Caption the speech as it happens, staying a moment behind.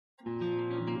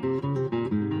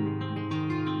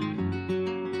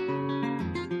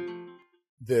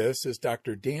This is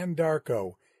Dr. Dan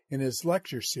Darko in his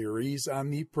lecture series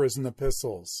on the prison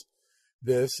epistles.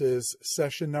 This is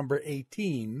session number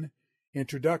 18,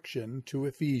 Introduction to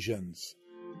Ephesians.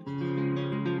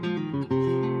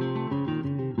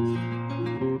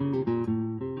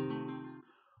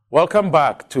 Welcome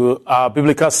back to our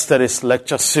Biblical Studies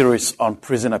lecture series on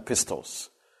prison epistles.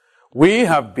 We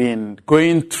have been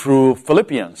going through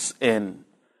Philippians in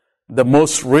the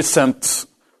most recent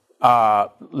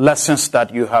lessons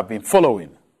that you have been following.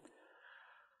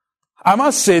 I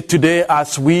must say today,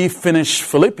 as we finish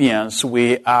Philippians,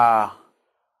 we are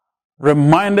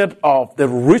reminded of the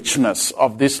richness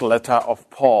of this letter of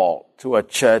Paul to a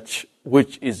church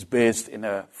which is based in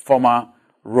a former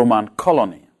Roman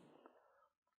colony.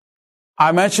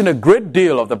 I mentioned a great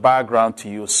deal of the background to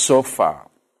you so far.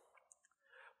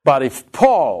 But if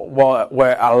Paul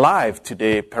were alive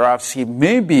today, perhaps he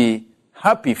may be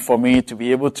happy for me to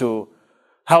be able to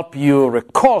help you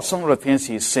recall some of the things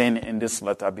he's saying in this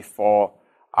letter before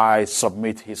I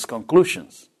submit his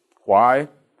conclusions. Why?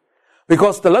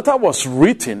 Because the letter was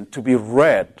written to be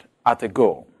read at a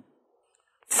go,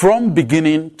 from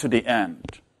beginning to the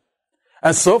end.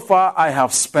 And so far I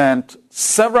have spent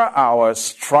several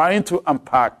hours trying to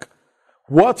unpack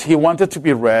what he wanted to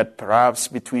be read, perhaps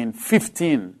between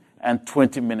 15 and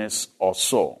 20 minutes or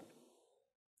so.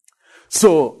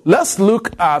 So let's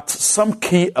look at some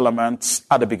key elements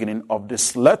at the beginning of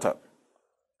this letter.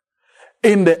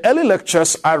 In the early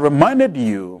lectures, I reminded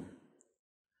you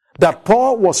that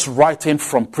Paul was writing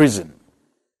from prison,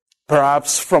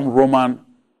 perhaps from Roman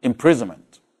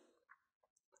imprisonment.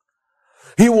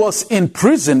 He was in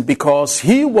prison because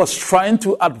he was trying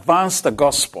to advance the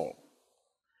gospel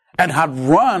and had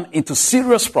run into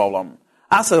serious problems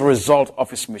as a result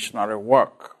of his missionary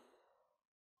work.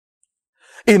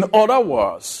 In other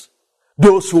words,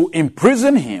 those who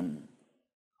imprisoned him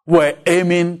were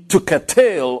aiming to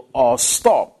curtail or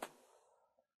stop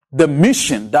the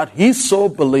mission that he so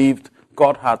believed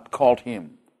God had called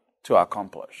him to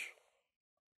accomplish.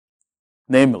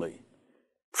 Namely,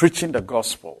 preaching the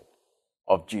gospel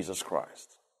of Jesus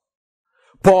Christ.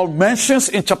 Paul mentions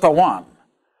in chapter 1,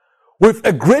 with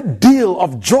a great deal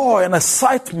of joy and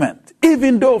excitement,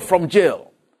 even though from jail,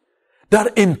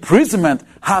 that imprisonment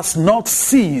has not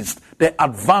ceased the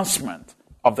advancement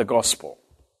of the gospel.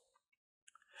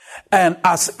 And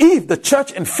as if the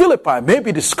church in Philippi may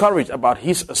be discouraged about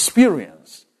his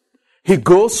experience, he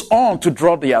goes on to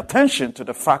draw the attention to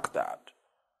the fact that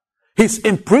his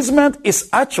imprisonment is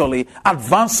actually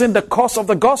advancing the cause of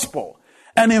the gospel.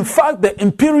 And in fact, the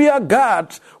imperial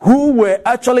guards who were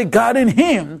actually guarding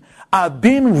him are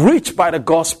being reached by the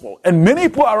gospel. And many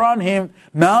people around him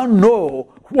now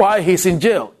know why he's in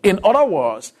jail. In other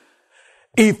words,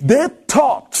 if they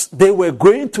thought they were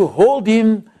going to hold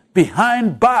him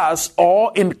behind bars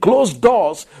or in closed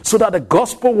doors so that the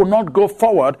gospel would not go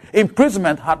forward,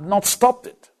 imprisonment had not stopped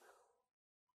it.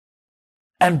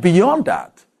 And beyond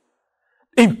that,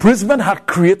 imprisonment had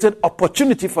created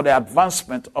opportunity for the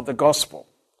advancement of the gospel.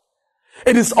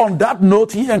 It is on that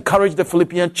note he encouraged the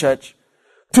Philippian church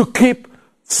to keep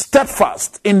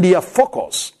steadfast in their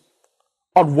focus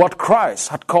on what Christ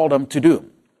had called them to do.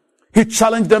 He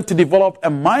challenged them to develop a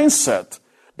mindset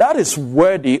that is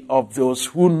worthy of those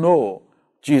who know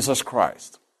Jesus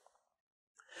Christ.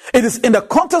 It is in the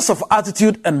context of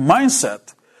attitude and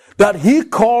mindset that he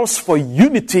calls for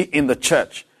unity in the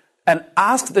church and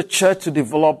asks the church to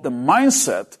develop the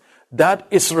mindset that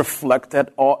is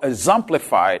reflected or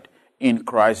exemplified in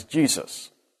Christ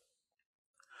Jesus.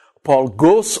 Paul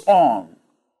goes on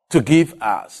to give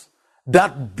us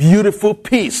that beautiful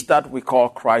peace that we call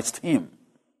Christ's hymn,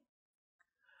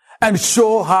 and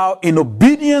show how in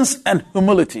obedience and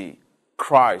humility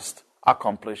Christ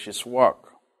accomplished his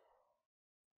work.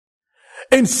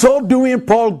 In so doing,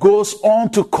 Paul goes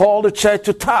on to call the church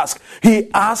to task.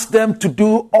 He asked them to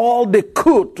do all they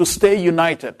could to stay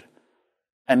united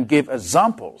and give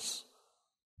examples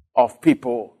of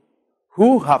people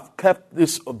who have kept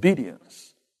this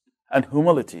obedience and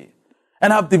humility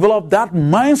and have developed that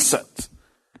mindset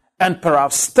and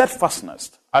perhaps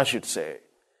steadfastness, I should say,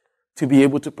 to be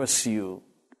able to pursue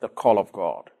the call of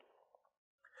God.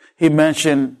 He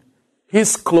mentioned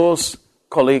his close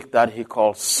colleague that he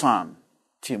called son,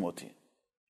 Timothy.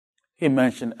 He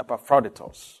mentioned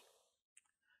Epaphroditus.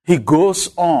 He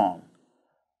goes on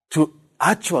to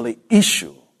actually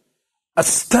issue a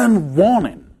stern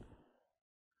warning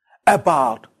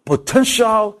about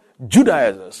potential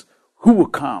Judaizers who will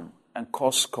come and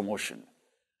cause commotion.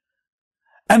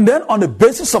 And then on the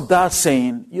basis of that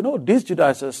saying, these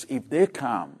Judaizers, if they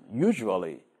come,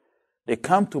 usually they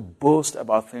come to boast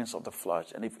about things of the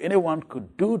flesh. And if anyone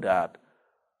could do that,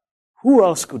 Who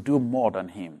else could do more than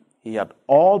him? He had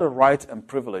all the rights and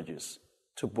privileges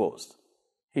to boast.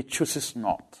 He chooses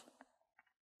not.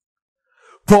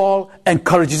 Paul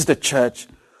encourages the church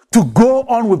to go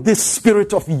on with this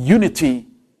spirit of unity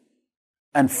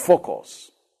and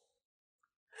focus.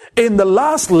 In the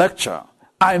last lecture,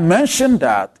 I mentioned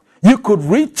that you could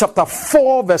read chapter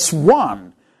 4, verse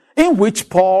 1, in which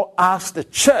Paul asked the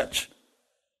church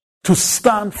to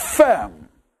stand firm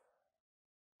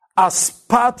as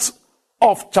part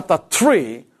of chapter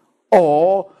 3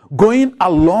 or going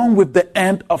along with the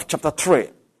end of chapter 3.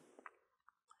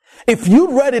 If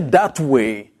you read it that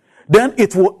way, then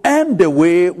it will end the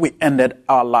way we ended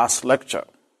our last lecture.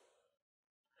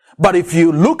 But if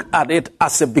you look at it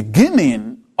as a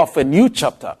beginning of a new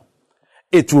chapter,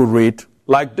 it will read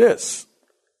like this.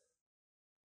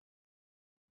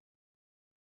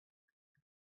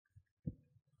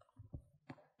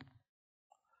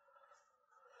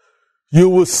 You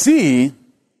will see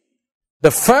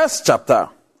the first chapter,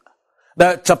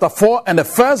 the chapter 4 and the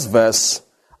first verse,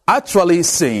 actually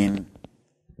saying,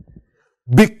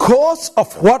 because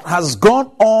of what has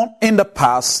gone on in the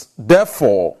past,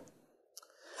 therefore,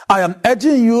 I am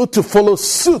urging you to follow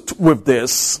suit with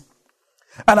this.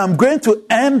 And I'm going to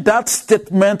end that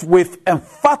statement with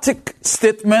emphatic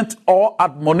statement or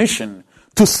admonition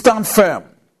to stand firm.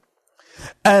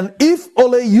 And if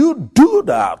only you do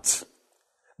that,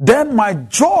 then my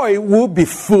joy will be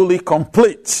fully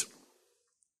complete.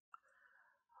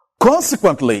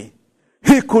 Consequently,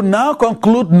 he could now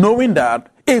conclude knowing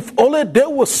that if only they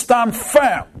will stand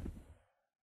firm,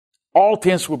 all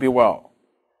things will be well.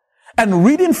 And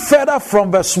reading further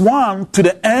from verse 1 to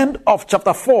the end of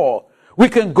chapter 4, we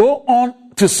can go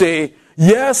on to say,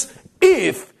 yes,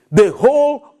 if they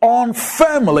hold on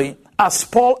firmly as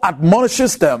Paul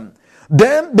admonishes them,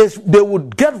 then they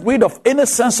would get rid of any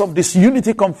sense of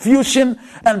disunity, confusion,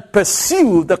 and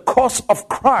pursue the cause of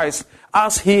Christ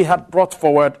as he had brought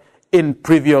forward in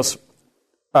previous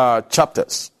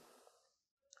chapters.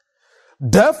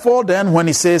 Therefore, then, when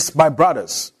he says, my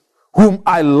brothers, whom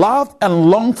I love and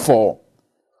long for,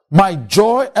 my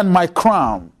joy and my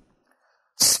crown,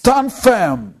 stand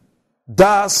firm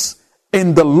thus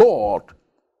in the Lord,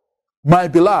 my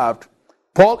beloved.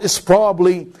 Paul is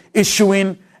probably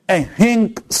issuing a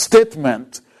hint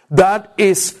statement that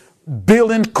is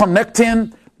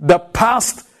connecting the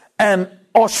past and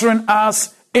ushering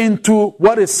us into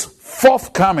what is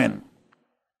forthcoming.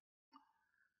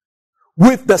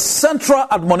 With the central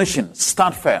admonition,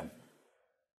 stand firm.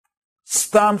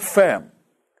 Stand firm.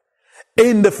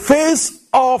 In the face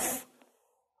of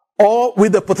or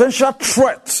with the potential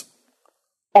threat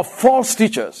of false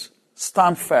teachers,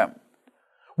 stand firm.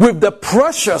 With the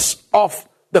pressures of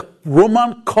the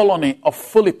Roman colony of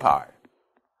Philippi,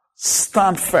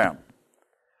 stand firm.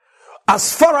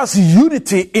 As far as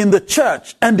unity in the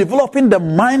church and developing the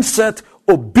mindset,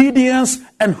 obedience,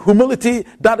 and humility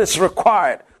that is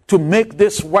required to make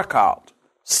this work out,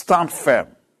 stand firm.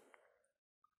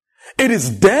 It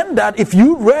is then that if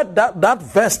you read that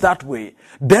verse that way,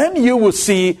 then you will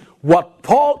see what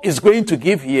Paul is going to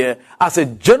give here as a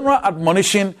general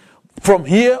admonition from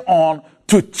here on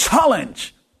to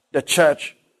challenge the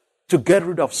church to get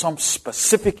rid of some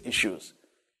specific issues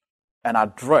and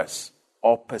address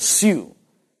or pursue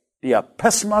their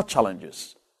personal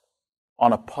challenges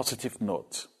on a positive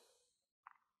note.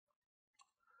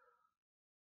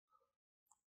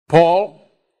 Paul,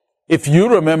 if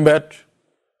you remembered,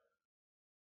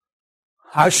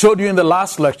 I showed you in the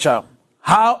last lecture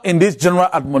how in this general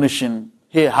admonition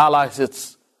he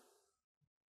highlights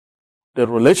the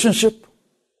relationship,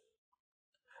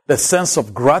 the sense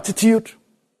of gratitude,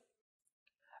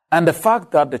 and the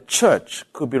fact that the church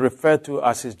could be referred to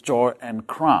as his joy and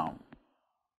crown.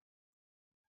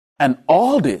 And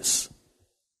all this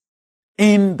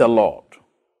in the Lord.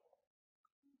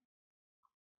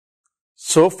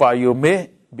 So far, you may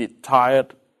be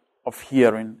tired of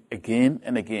hearing again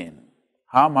and again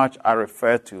how much I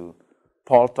refer to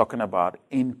Paul talking about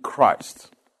in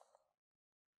Christ.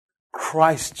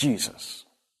 Christ Jesus.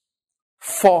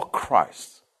 For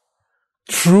Christ.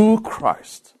 Through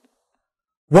Christ.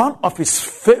 One of his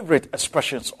favorite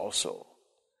expressions also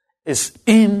is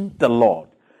in the Lord.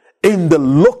 In the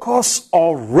locus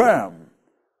or realm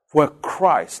where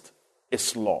Christ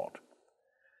is Lord.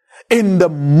 In the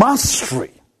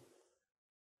mastery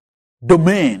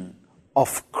domain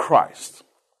of Christ,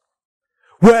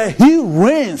 where he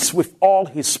reigns with all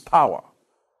his power,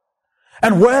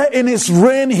 and where in his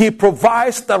reign he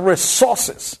provides the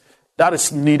resources that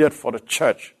is needed for the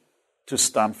church to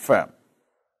stand firm.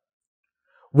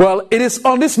 Well, it is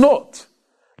on this note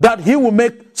that he will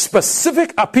make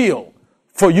specific appeal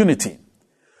for unity,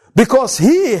 because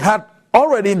he had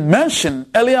already mentioned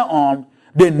earlier on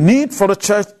the need for the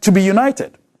church to be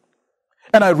united.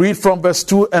 And I read from verse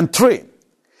 2 and 3.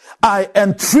 I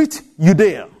entreat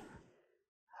Judea,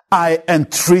 I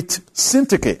entreat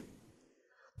Syntyche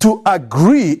to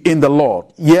agree in the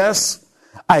Lord. Yes,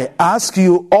 I ask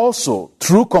you also,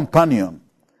 true companion,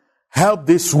 help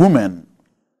these women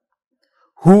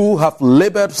who have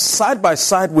labored side by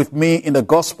side with me in the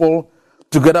gospel,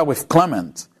 together with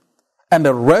Clement and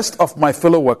the rest of my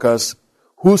fellow workers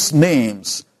whose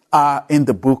names are in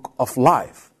the book of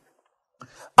life.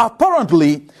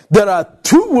 Apparently, there are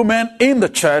two women in the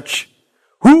church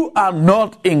who are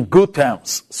not in good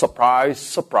terms. Surprise,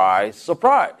 surprise,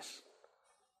 surprise.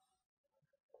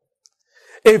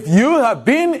 If you have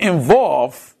been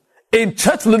involved in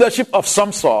church leadership of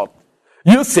some sort,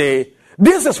 you say,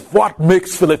 this is what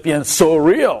makes Philippians so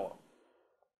real.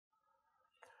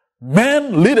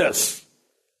 Men leaders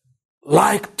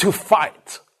like to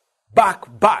fight,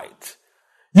 backbite.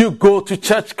 You go to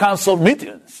church council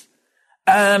meetings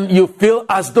and you feel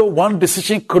as though one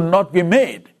decision could not be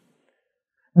made.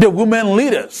 The women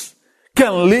leaders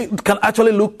can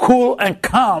actually look cool and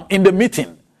calm in the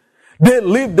meeting. They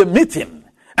leave the meeting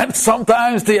and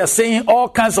sometimes they are saying all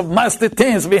kinds of nasty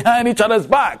things behind each other's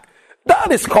back.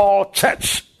 That is called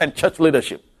church and church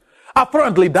leadership.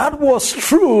 Apparently that was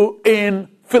true in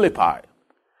Philippi.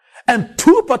 And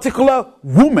two particular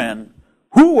women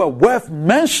who were worth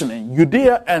mentioning,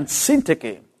 Judea and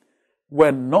Syntyche,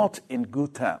 were not in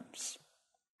good terms.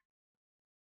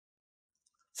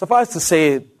 Suffice to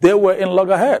say, they were in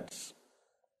loggerheads.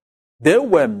 They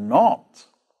were not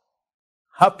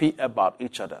happy about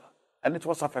each other, and it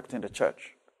was affecting the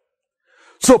church.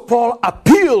 So Paul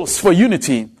appeals for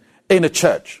unity in the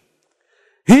church.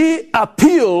 He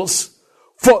appeals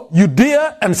for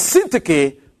Judea and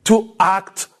Syntyche to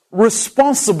act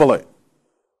responsibly.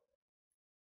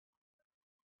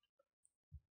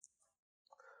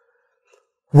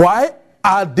 Why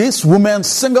are these women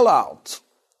singled out?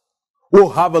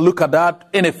 We'll have a look at that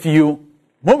in a few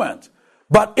moments.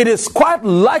 But it is quite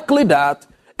likely that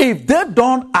if they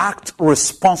don't act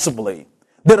responsibly,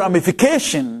 the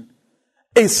ramification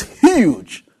is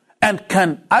huge and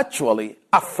can actually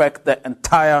affect the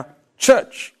entire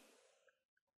church.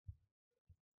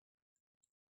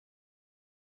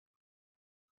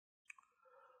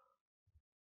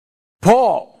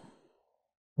 Paul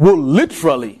will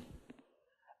literally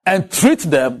entreat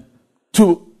them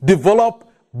to develop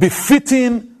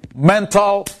befitting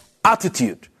mental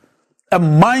attitude, a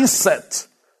mindset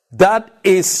that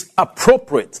is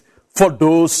appropriate for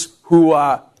those who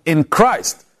are in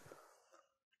Christ.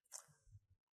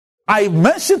 I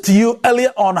mentioned to you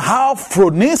earlier on how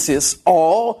phronesis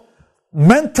or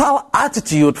mental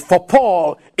attitude for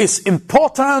Paul is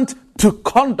important to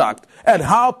conduct and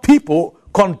how people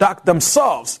conduct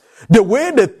themselves. The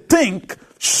way they think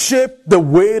shape the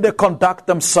way they conduct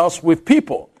themselves with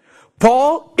people.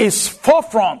 Paul is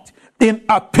forefront in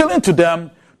appealing to them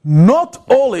not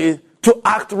only to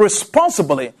act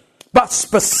responsibly, but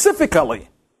specifically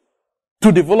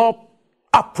to develop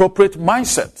appropriate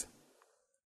mindset.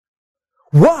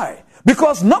 Why?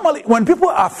 Because normally when people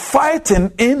are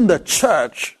fighting in the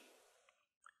church,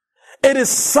 it is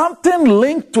something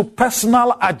linked to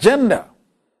personal agenda.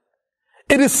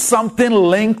 It is something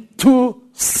linked to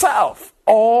self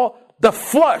or the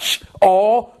flesh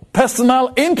or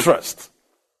personal interest.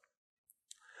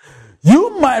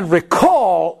 You might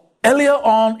recall earlier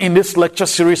on in this lecture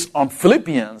series on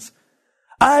Philippians,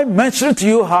 I mentioned to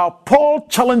you how Paul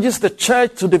challenges the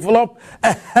church to develop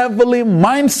a heavenly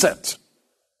mindset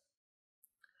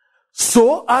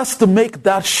so as to make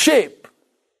that shape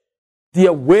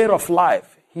their way of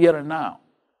life here and now.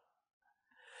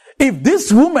 If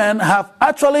these women have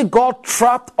actually got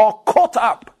trapped or caught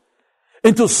up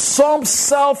into some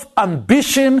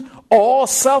self-ambition or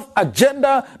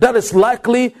self-agenda that is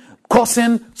likely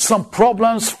causing some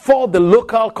problems for the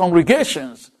local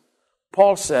congregations,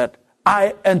 Paul said,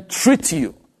 I entreat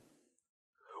you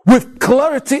with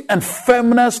clarity and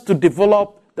firmness to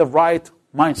develop the right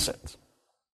mindset.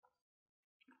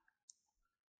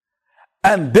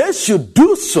 And they should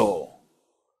do so,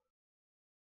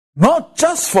 not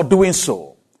just for doing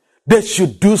so, they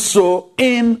should do so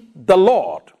in the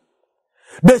Lord.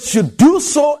 They should do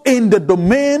so in the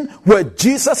domain where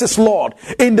Jesus is Lord,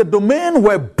 in the domain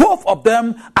where both of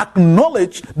them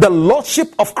acknowledge the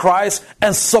Lordship of Christ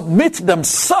and submit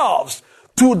themselves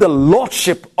to the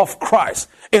Lordship of Christ.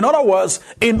 In other words,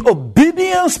 in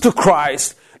obedience to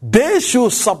Christ, they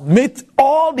should submit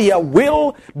all their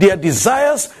will, their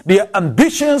desires, their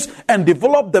ambitions, and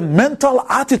develop the mental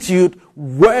attitude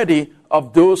worthy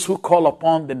of those who call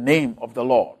upon the name of the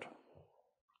Lord.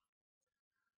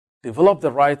 Develop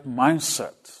the right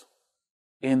mindset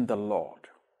in the Lord.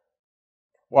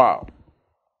 Wow.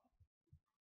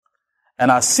 And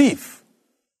as if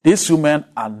these women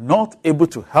are not able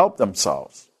to help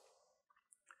themselves,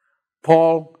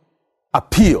 Paul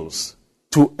appeals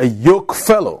to a yoke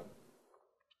fellow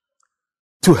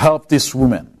to help these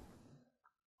women.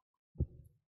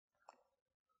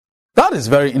 That is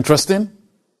very interesting.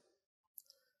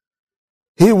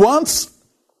 He wants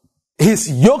his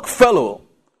yoke fellow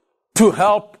to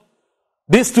help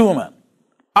these two women.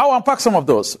 I'll unpack some of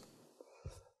those.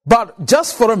 But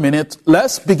just for a minute,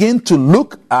 let's begin to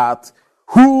look at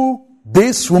who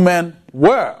these women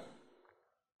were.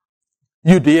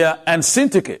 Judea and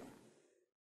Syntyche.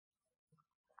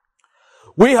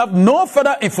 We have no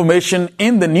further information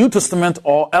in the New Testament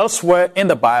or elsewhere in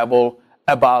the Bible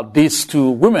about these two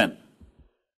women.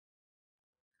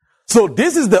 So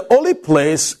this is the only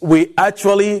place we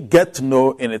actually get to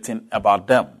know anything about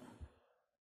them.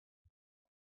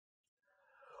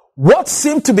 What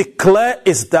seems to be clear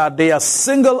is that they are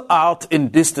singled out in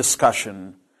this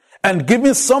discussion and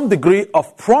given some degree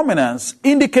of prominence,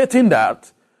 indicating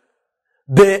that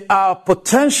they have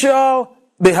potential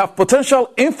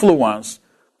influence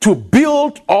to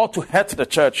build or to hurt the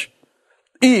church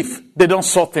if they don't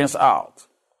sort things out.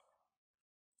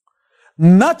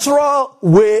 Natural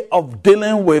way of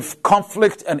dealing with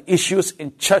conflict and issues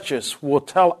in churches will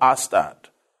tell us that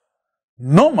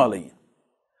normally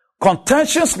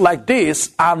contentions like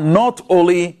this are not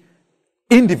only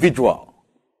individual,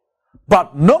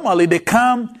 but normally they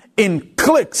come in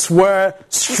cliques where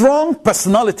strong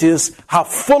personalities have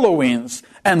followings,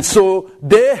 and so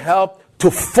they help to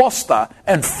foster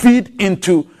and feed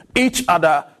into each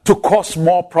other to cause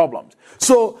more problems.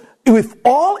 So with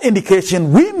all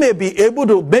indication, we may be able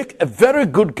to make a very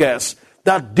good guess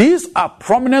that these are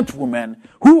prominent women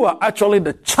who are actually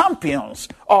the champions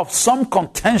of some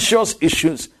contentious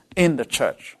issues in the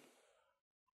church.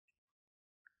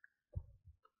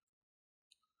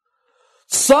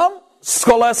 Some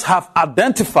scholars have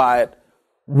identified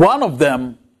one of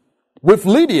them with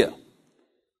Lydia.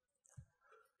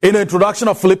 In the introduction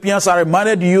of Philippians, I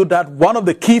reminded you that one of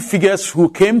the key figures who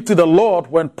came to the Lord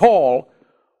when Paul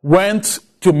went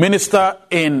to minister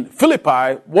in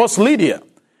Philippi was Lydia.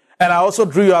 And I also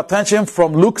drew your attention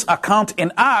from Luke's account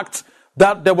in Acts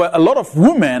that there were a lot of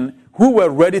women who were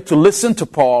ready to listen to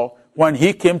Paul when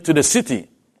he came to the city.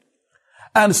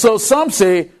 And so some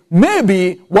say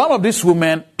maybe one of these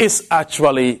women is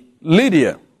actually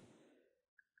Lydia.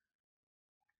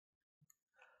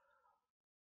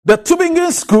 The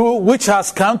Tübingen school, which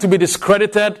has come to be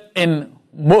discredited in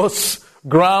most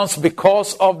grounds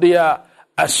because of their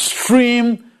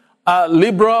extreme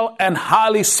liberal and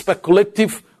highly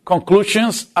speculative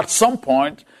conclusions at some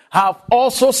point, have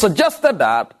also suggested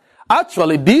that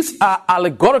actually these are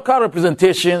allegorical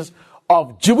representations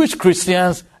of Jewish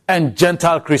Christians and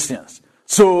Gentile Christians.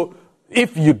 So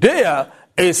if Judea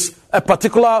is a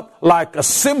particular, like a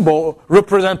symbol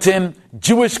representing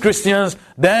Jewish Christians,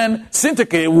 then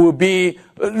Syntyche will be,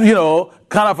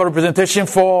 kind of a representation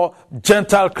for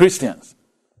Gentile Christians.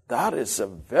 That is a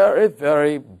very,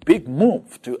 very big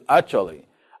move to actually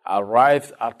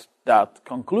arrive at that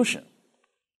conclusion.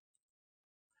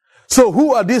 So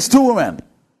who are these two women?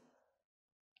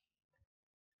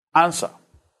 Answer: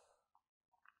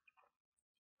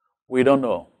 we don't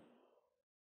know.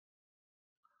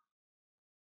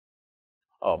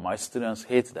 Oh, my students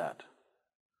hate that.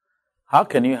 How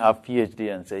can you have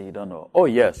PhD and say you don't know? Oh,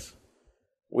 yes,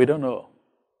 we don't know.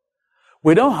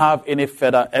 We don't have any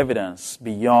further evidence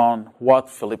beyond what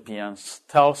Philippians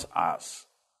tells us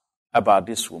about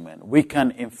these women. We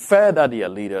can infer that they are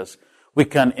leaders. We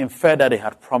can infer that they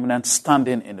had prominent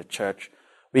standing in the church.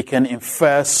 We can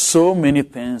infer so many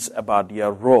things about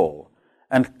their role.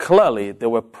 And clearly, they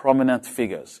were prominent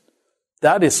figures.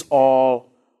 That is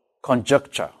all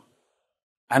conjecture.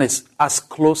 And it's as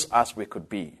close as we could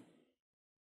be.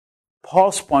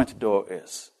 Paul's point, though,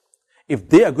 is if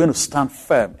they are going to stand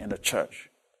firm in the church,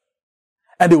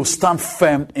 and they will stand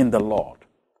firm in the Lord,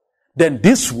 then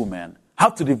these women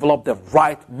have to develop the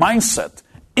right mindset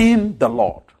in the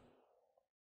Lord.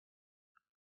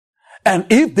 And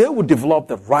if they will develop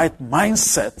the right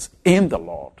mindset in the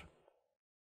Lord,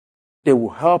 they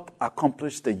will help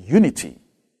accomplish the unity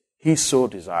he so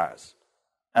desires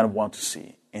and wants to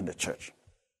see in the church.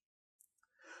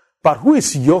 But who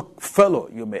is yoke fellow,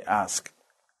 you may ask?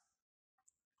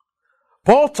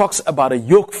 Paul talks about a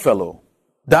yoke fellow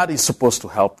that is supposed to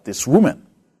help this woman.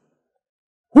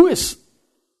 Who is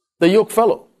the yoke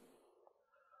fellow?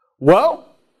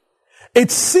 Well,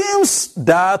 It seems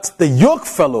that the yoke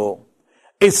fellow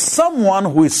is someone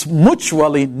who is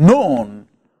mutually known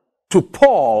to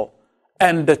Paul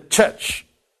and the church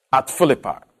at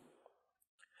Philippi.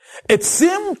 It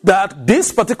seems that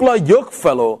this particular yoke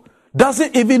fellow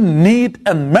doesn't even need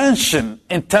a mention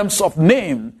in terms of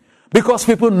name because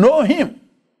people know him.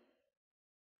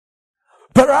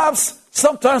 Perhaps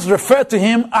sometimes refer to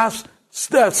him as,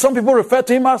 some people refer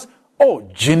to him as,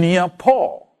 Junior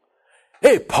Paul.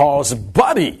 Hey, Paul's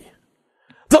buddy.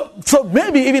 So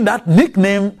maybe even that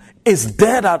nickname is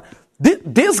there, that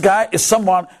this guy is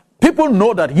someone, people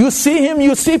know that you see him,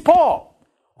 you see Paul.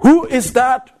 Who is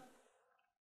that?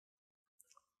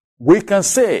 We can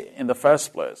say in the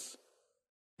first place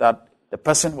that the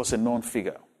person was a known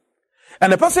figure.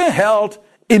 And the person held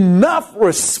enough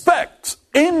respect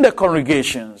in the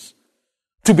congregations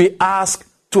to be asked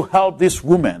to help these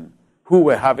women who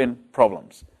were having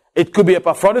problems. It could be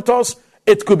Epaphroditus,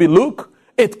 it could be Luke,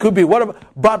 it could be whatever,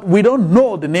 but we don't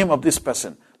know the name of this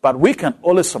person. But we can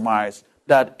only surmise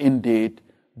that indeed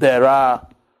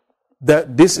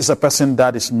this is a person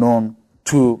that is known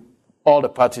to all the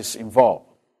parties involved.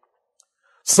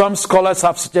 Some scholars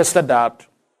have suggested that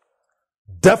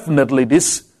definitely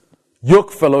this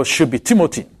yoke fellow should be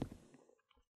Timothy.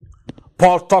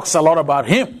 Paul talks a lot about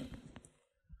him.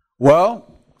 Well,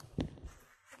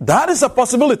 that is a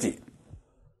possibility,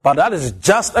 but that is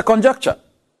just a conjecture.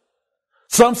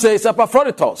 Some say it's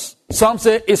Epaphroditus. Some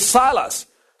say it's Silas.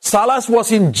 Silas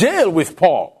was in jail with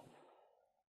Paul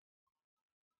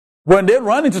when they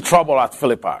ran into trouble at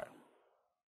Philippi.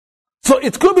 So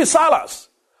it could be Silas.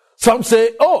 Some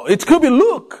say, it could be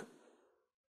Luke,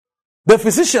 the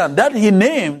physician that he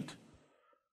named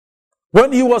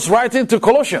when he was writing to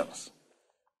Colossians.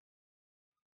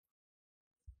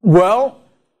 Well,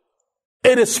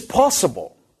 it is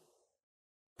possible,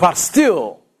 but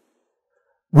still,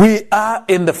 we are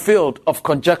in the field of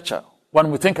conjecture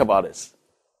when we think about this.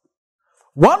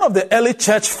 One of the early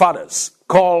church fathers,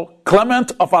 called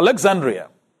Clement of Alexandria,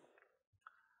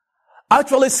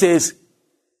 actually says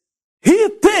he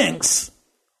thinks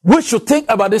we should think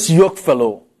about this yoke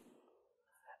fellow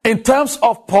in terms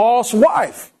of Paul's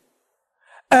wife.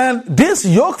 And this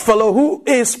yoke fellow who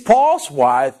is Paul's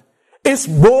wife is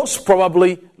most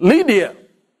probably Lydia.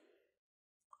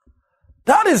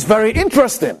 That is very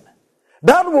interesting.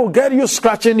 That will get you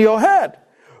scratching your head,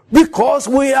 because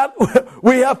we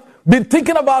have been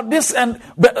thinking about this, and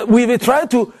we've been trying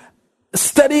to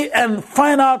study and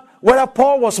find out whether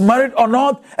Paul was married or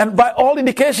not, and by all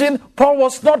indication, Paul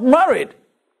was not married.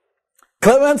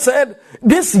 Clement said,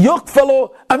 this yoke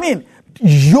fellow,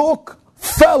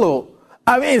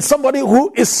 somebody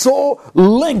who is so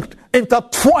linked,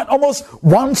 intertwined, almost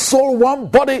one soul, one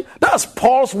body, that's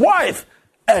Paul's wife.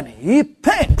 And he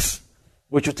thinks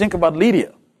we should think about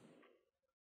Lydia.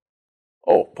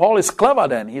 Paul is clever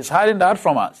then. He's hiding that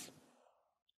from us.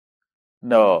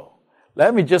 No.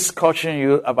 Let me just caution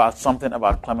you about something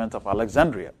about Clement of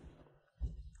Alexandria.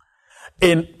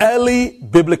 In early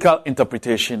biblical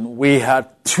interpretation, we had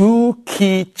two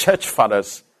key church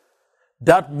fathers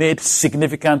that made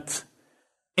significant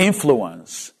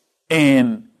influence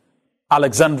in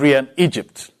Alexandrian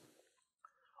Egypt.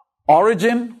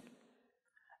 Origen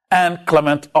and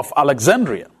Clement of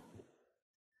Alexandria.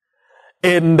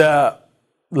 In the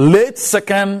late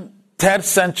 2nd, 3rd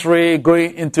century,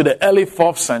 going into the early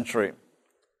 4th century,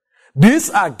 these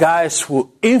are guys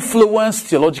who influence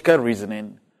theological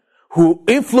reasoning, who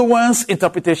influence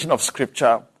interpretation of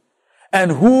Scripture,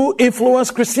 and who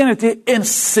influence Christianity in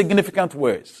significant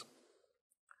ways.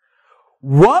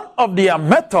 One of their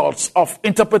methods of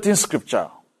interpreting Scripture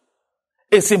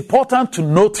is important to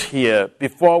note here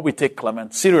before we take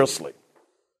Clement seriously.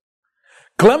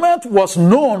 Clement was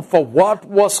known for what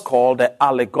was called the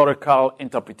allegorical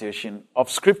interpretation of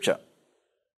Scripture.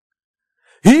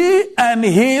 He and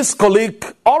his colleague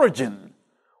Origen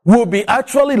will be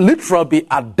literally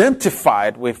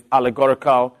identified with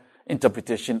allegorical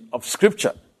interpretation of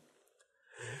Scripture.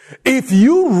 If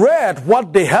you read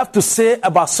what they have to say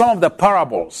about some of the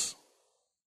parables,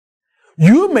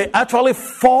 you may actually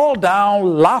fall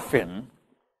down laughing,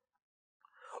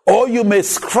 or you may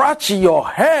scratch your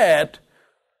head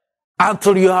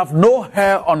until you have no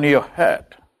hair on your head.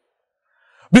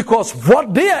 Because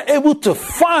what they are able to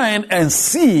find and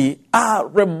see are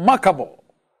remarkable.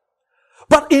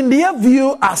 But in their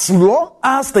view, as long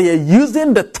as they are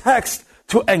using the text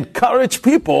to encourage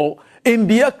people in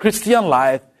their Christian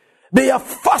life, they are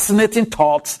fascinating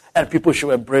thoughts and people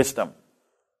should embrace them.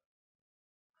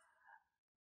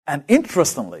 And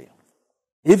interestingly,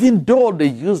 even though they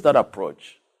use that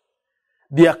approach,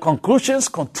 their conclusions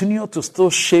continue to still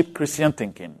shape Christian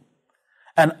thinking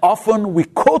And often we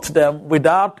quote them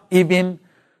without even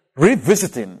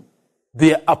revisiting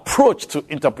their approach to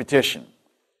interpretation.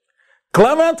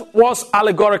 Clement was an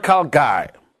allegorical guy,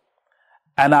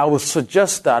 and I would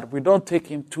suggest that we don't take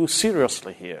him too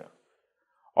seriously here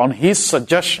on his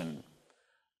suggestion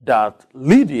that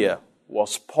Lydia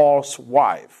was Paul's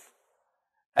wife,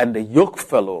 and the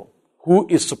yokefellow who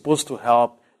is supposed to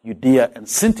help Judea and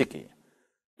Syntyche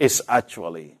is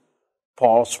actually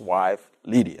Paul's wife,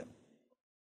 Lydia.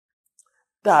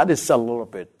 That is a little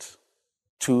bit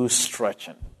too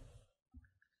stretching.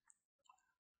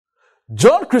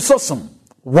 John Chrysostom,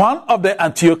 one of the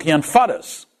Antiochian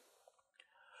fathers,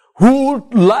 who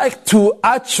liked to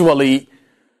actually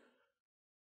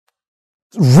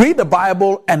read the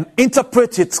Bible and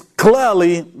interpret it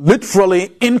clearly,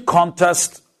 literally, in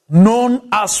context, known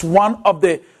as one of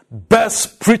the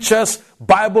best preachers,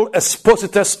 Bible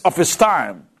expositors of his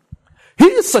time.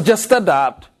 He suggested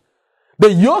that the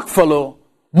yokefellow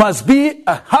must be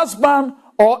a husband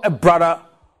or a brother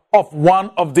of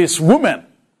one of these women.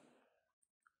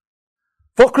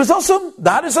 For Chrysostom,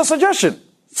 that is a suggestion,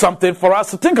 something for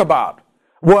us to think about.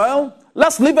 Well,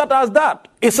 let's leave it as that.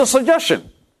 It's a suggestion.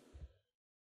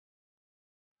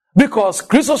 Because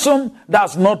Chrysostom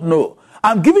does not know.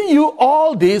 I'm giving you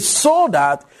all this so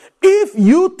that if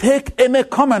you take any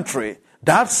commentary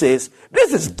that says,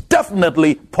 this is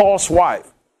definitely Paul's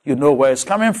wife, you know where it's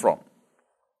coming from.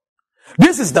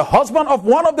 This is the husband of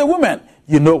one of the women,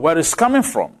 you know where it's coming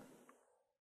from.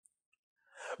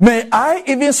 May I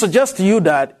even suggest to you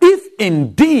that if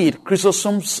indeed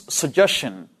Chrysostom's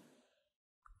suggestion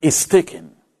is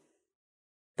taken,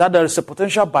 that there is a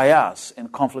potential bias in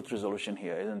conflict resolution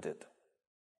here, isn't it?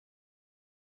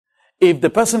 If the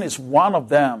person is one of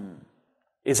them,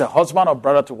 is a husband or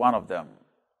brother to one of them,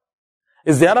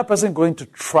 is the other person going to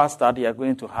trust that they are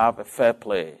going to have a fair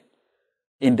play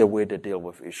in the way they deal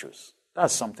with issues?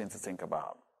 That's something to think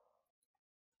about.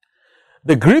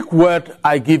 The Greek word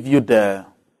I give you there,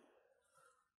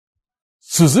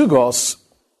 Suzugos,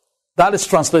 that is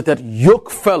translated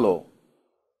yokefellow,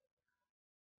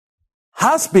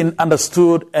 has been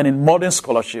understood and in modern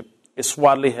scholarship is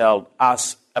widely held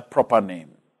as a proper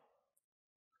name.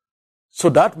 So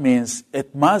that means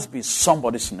it must be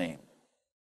somebody's name.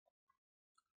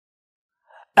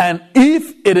 And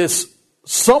if it is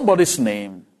somebody's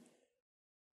name,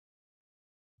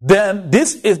 then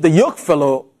this is the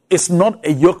yokefellow is not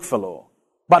a yokefellow,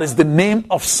 but it's the name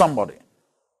of somebody.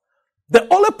 The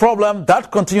only problem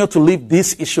that continues to leave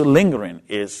this issue lingering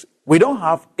is we don't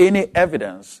have any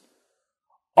evidence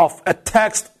of a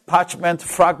text, parchment,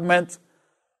 fragment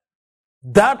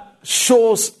that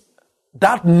shows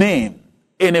that name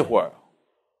anywhere.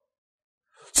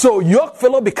 So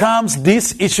yokefellow becomes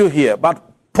this issue here. But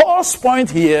Paul's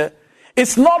point here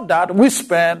is not that we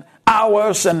spend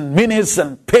hours and minutes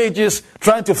and pages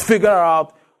trying to figure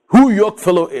out who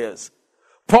yokefellow is.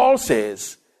 Paul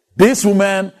says these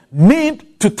women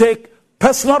need to take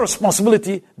personal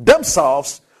responsibility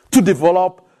themselves to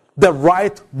develop the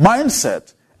right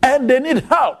mindset, and they need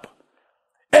help.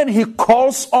 And he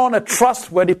calls on a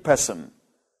trustworthy person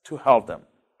to help them.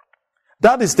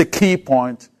 That is the key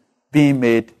point being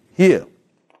made here.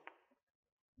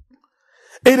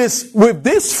 It is with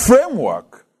this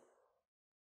framework,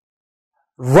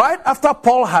 right after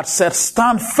Paul had said,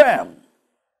 stand firm,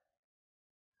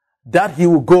 that he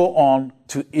will go on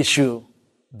to issue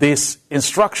this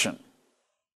instruction.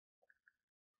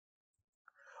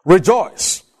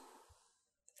 Rejoice.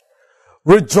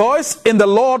 Rejoice in the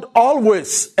Lord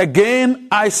always. Again,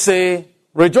 I say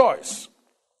rejoice.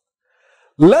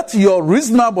 Let your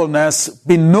reasonableness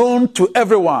be known to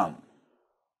everyone.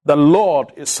 The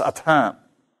Lord is at hand.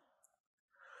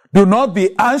 Do not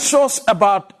be anxious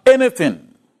about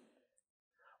anything,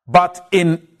 but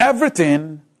in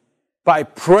everything, by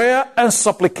prayer and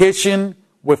supplication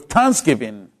with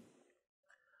thanksgiving,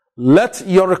 let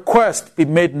your request be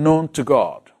made known to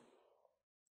God.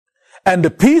 And the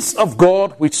peace of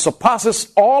God, which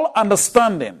surpasses all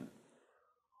understanding,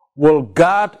 will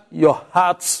guard your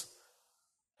hearts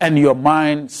and your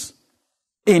minds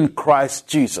in Christ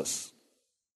Jesus.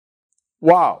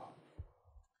 Wow.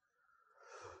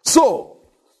 So,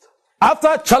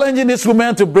 after challenging this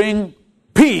woman to bring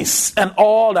peace and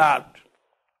all that,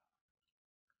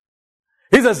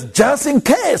 he says, just in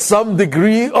case some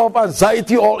degree of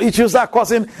anxiety or issues are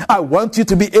causing, I want you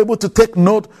to be able to take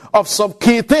note of some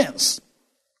key things.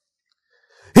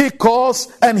 He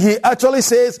calls and he actually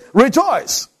says,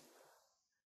 rejoice.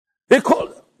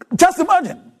 Just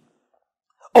imagine.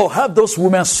 Oh, have those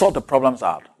women sort the problems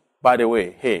out. By the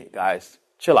way, hey guys,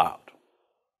 chill out.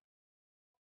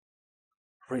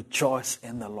 Rejoice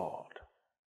in the Lord.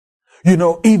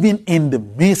 Even in the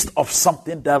midst of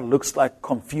something that looks like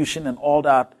confusion and all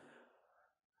that,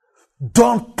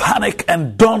 don't panic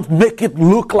and don't make it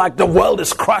look like the world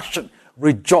is crashing.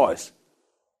 Rejoice.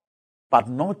 But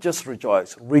not just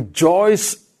rejoice.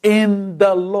 Rejoice in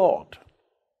the Lord.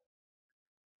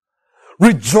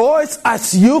 Rejoice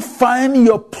as you find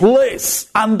your place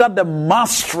under the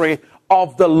mastery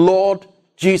of the Lord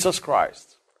Jesus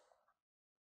Christ.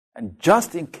 And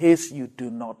just in case you do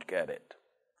not get it,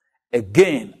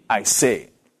 again I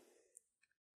say,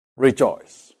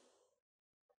 rejoice.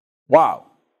 Wow.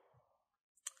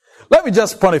 Let me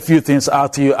just point a few things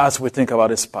out to you as we think about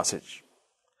this passage.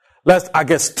 Lest I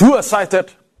get too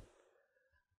excited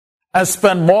and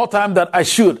spend more time than I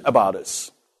should about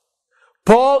this.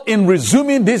 Paul, in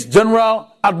resuming this general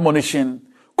admonition,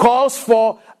 calls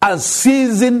for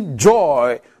unceasing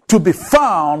joy to be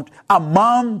found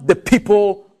among the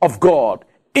people of God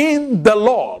in the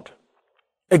Lord.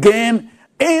 Again,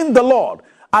 in the Lord.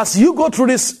 As you go through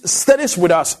these studies with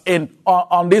us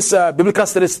on this biblical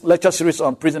studies lecture series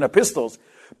on prison epistles,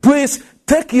 please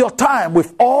take your time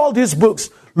with all these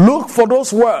books. Look for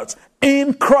those words,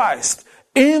 in Christ,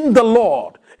 in the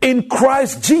Lord, in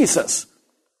Christ Jesus.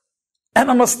 And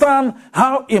understand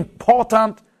how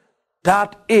important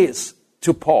that is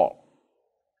to Paul.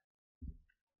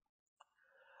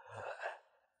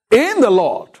 In the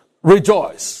Lord,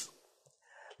 rejoice.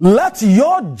 Let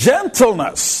your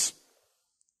gentleness,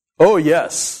 oh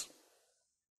yes,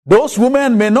 those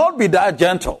women may not be that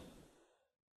gentle.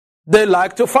 They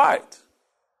like to fight.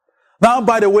 Now,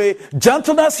 by the way,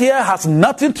 gentleness here has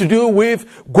nothing to do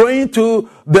with going to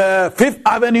the Fifth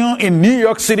Avenue in New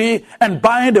York City and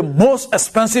buying the most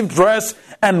expensive dress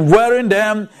and wearing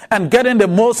them and getting the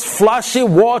most flashy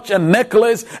watch and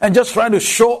necklace and just trying to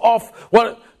show off.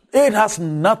 Well, it has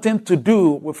nothing to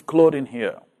do with clothing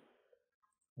here.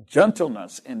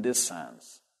 Gentleness in this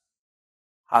sense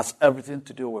has everything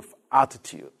to do with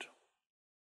attitude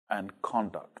and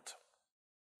conduct.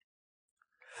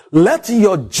 Let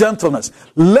your gentleness,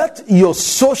 let your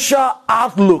social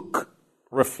outlook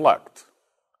reflect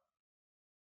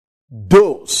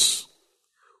those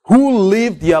who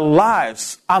live their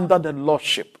lives under the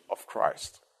lordship of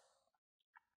Christ.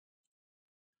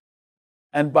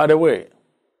 And by the way,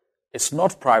 it's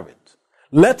not private.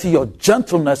 Let your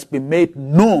gentleness be made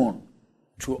known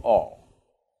to all.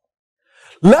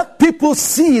 Let people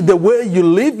see the way you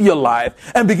live your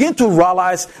life and begin to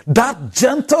realize that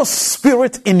gentle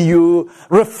spirit in you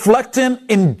reflecting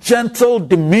in gentle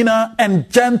demeanor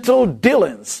and gentle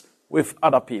dealings with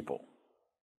other people.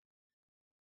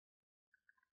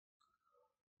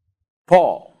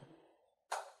 Paul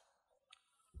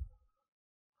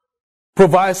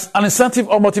provides an incentive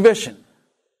or motivation.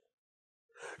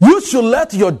 You should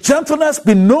let your gentleness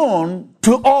be known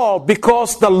to all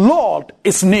because the Lord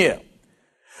is near.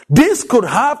 This could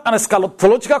have an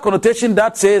eschatological connotation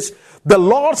that says the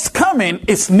Lord's coming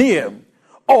is near,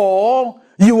 or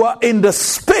you are in the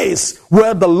space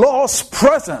where the Lord's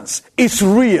presence is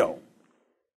real.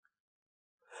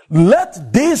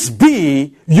 Let this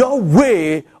be your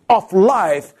way of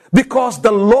life because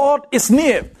the Lord is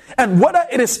near. And whether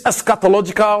it is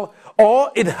eschatological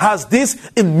or it has this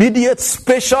immediate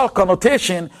spatial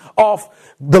connotation of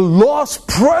the Lord's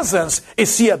presence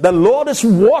is here. The Lord is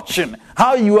watching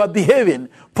how you are behaving.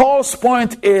 Paul's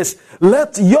point is,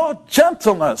 let your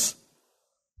gentleness,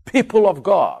 people of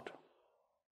God,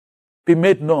 be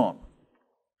made known.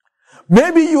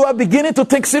 Maybe you are beginning to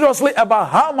think seriously about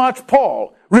how much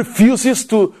Paul refuses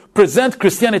to present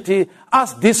Christianity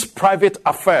as this private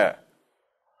affair.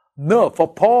 No,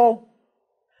 for Paul,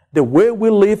 the way we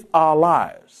live our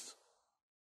lives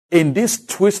in this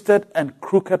twisted and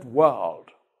crooked world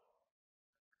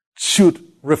should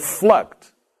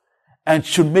reflect and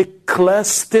should make clear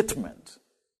statement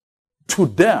to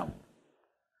them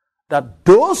that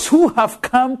those who have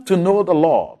come to know the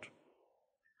Lord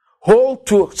hold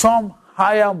to some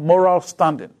higher moral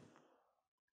standing.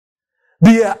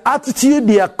 Their attitude,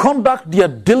 their conduct, their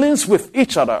dealings with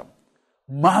each other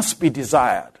must be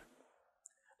desired.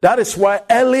 That is why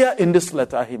earlier in this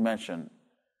letter he mentioned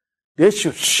they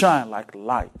should shine like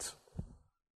light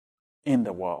in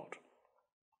the world.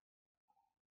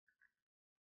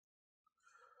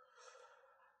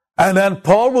 And then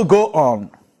Paul will go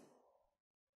on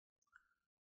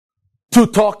to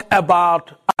talk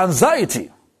about anxiety.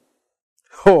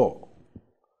 Oh,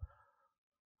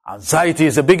 anxiety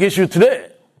is a big issue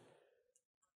today.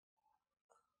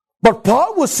 But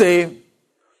Paul will say,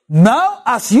 now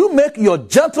as you make your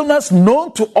gentleness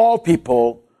known to all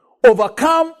people,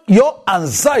 overcome your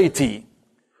anxiety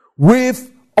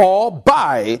with or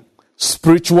by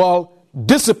spiritual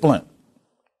discipline.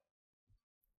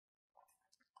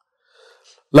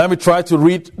 Let me try to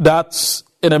read that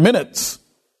in a minute.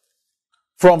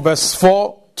 From verse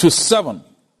 4 to 7.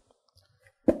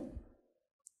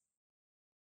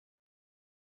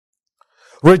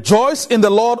 Rejoice in the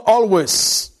Lord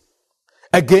always.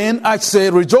 Again, I say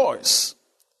rejoice.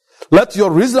 Let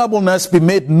your reasonableness be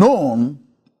made known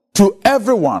to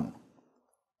everyone.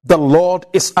 The Lord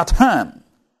is at hand.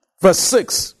 Verse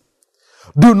 6.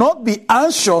 Do not be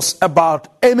anxious about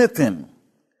anything,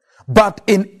 but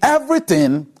in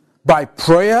everything, by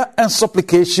prayer and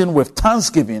supplication with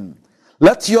thanksgiving,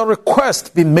 let your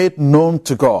request be made known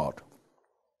to God.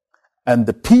 And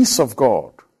the peace of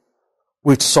God,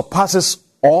 which surpasses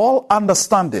all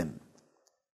understanding,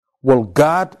 will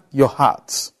guard your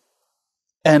hearts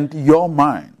and your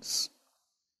minds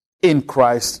in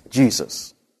Christ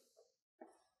Jesus.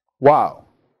 Wow.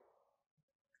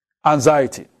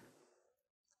 Anxiety.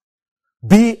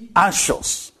 Be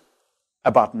anxious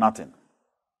about nothing.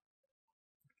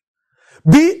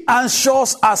 Be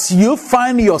anxious as you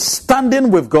find your standing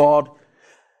with God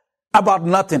about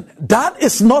nothing. That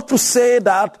is not to say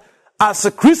that as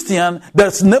a Christian,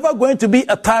 there's never going to be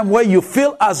a time where you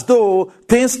feel as though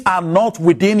things are not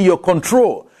within your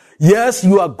control. Yes,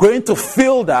 you are going to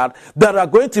feel that. There are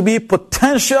going to be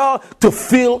potential to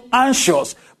feel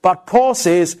anxious. But Paul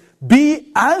says,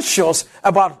 be anxious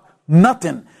about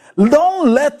nothing.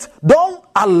 Don't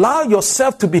allow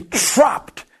yourself to be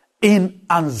trapped in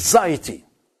anxiety.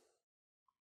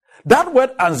 That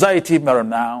word anxiety,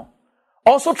 now,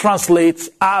 also translates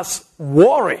as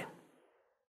worry.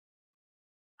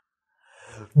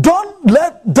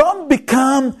 Don't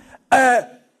become a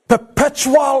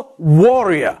perpetual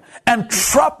warrior and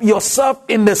trap yourself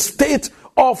in the state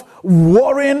of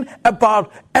worrying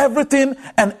about everything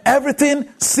and everything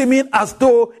seeming as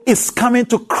though it's coming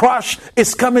to crash,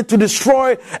 it's coming to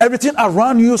destroy. Everything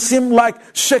around you seems like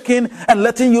shaking and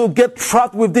letting you get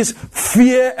trapped with this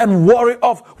fear and worry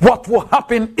of what will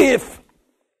happen if.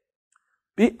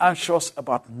 Be anxious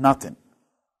about nothing.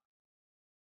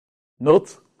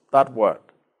 Note that word.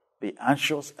 Be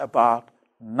anxious about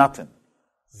nothing.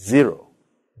 Zero.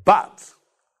 But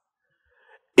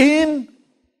in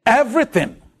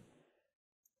everything,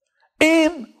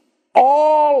 in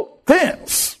all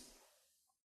things,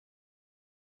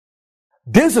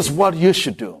 this is what you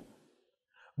should do.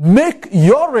 Make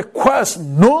your request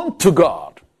known to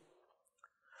God.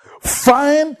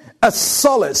 Find a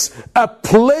solace, a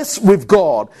place with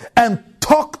God, and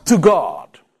talk to God.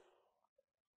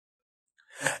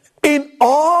 In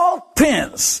all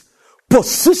things,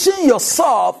 position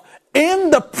yourself in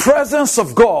the presence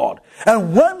of God.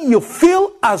 And when you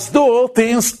feel as though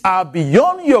things are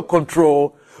beyond your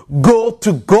control, go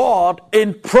to God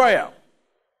in prayer.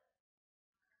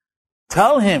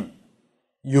 Tell Him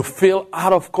you feel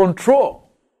out of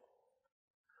control.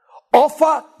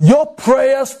 Offer your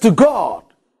prayers to God.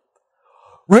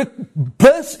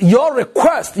 Place your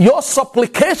request, your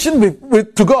supplication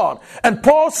to God. And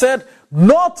Paul said,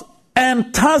 not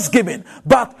and thanksgiving,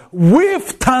 but with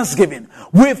thanksgiving,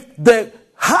 with the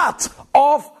heart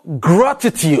of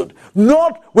gratitude,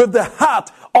 not with the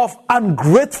heart of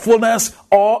ungratefulness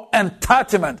or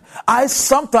entitlement. I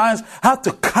sometimes have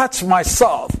to catch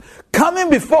myself coming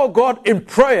before God in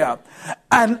prayer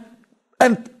and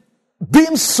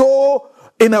being so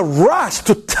in a rush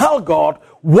to tell God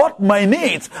what my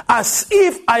needs, as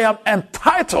if I am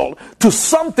entitled to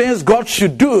some things God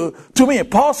should do to me.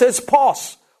 Paul says,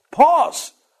 pause.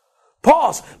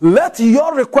 Let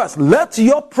your requests, let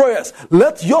your prayers,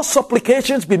 let your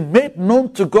supplications be made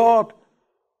known to God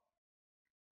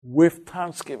with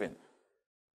thanksgiving,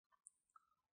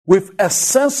 with a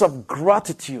sense of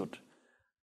gratitude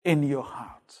in your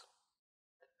heart.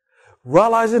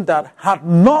 Realizing that had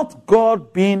not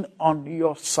God been on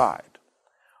your side,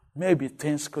 maybe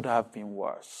things could have been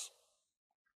worse.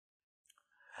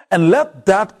 And let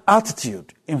that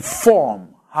attitude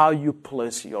inform how you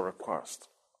place your request.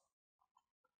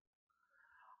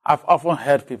 I've often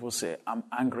heard people say, I'm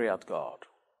angry at God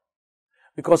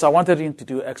because I wanted Him to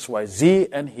do X, Y, Z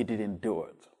and He didn't do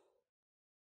it.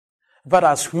 But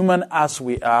as human as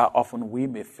we are, often we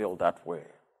may feel that way.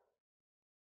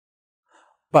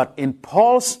 But in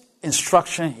Paul's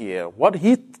instruction here, what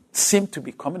he seemed to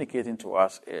be communicating to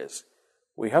us is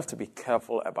we have to be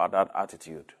careful about that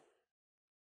attitude.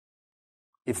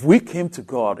 If we came to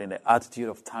God in the attitude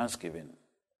of thanksgiving,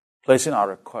 placing our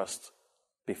request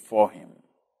before Him,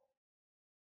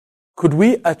 could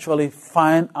we actually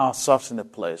find ourselves in a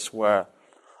place where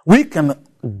we can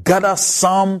gather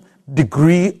some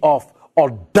degree of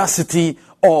audacity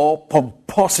or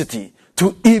pomposity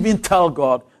to even tell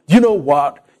God, you know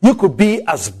what, you could be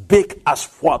as big as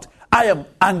what? I am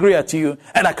angry at you,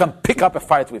 and I can pick up a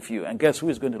fight with you. And guess who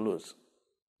is going to lose?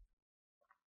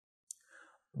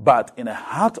 But in a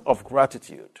heart of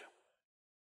gratitude,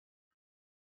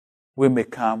 we may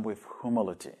come with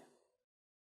humility.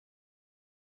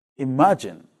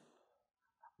 Imagine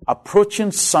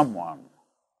approaching someone,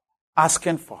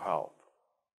 asking for help,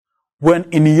 when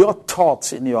in your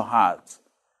thoughts, in your heart,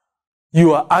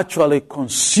 you are actually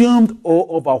consumed or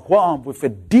overwhelmed with a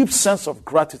deep sense of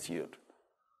gratitude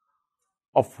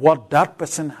of what that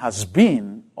person has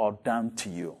been or done to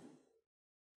you.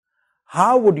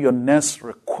 How would your next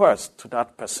request to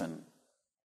that person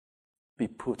be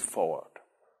put forward?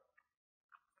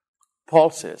 Paul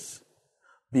says,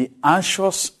 be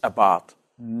anxious about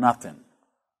nothing,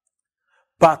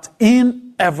 but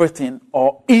in everything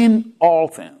or in all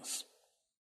things,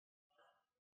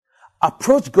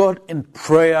 approach God in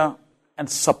prayer and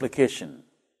supplication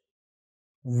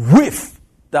with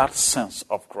that sense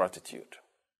of gratitude.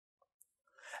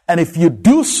 And if you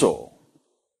do so,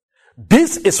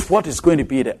 this is what is going to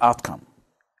be the outcome.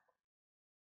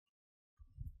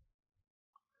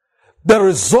 The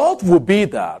result will be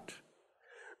that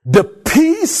the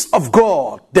peace of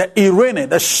God, the irene,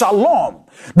 the shalom,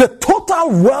 the total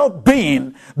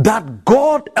well-being that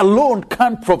God alone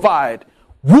can provide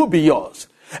will be yours.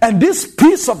 And this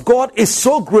peace of God is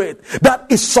so great that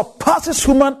it surpasses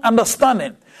human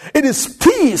understanding. It is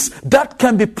peace that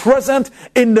can be present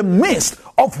in the midst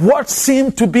of what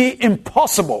seemed to be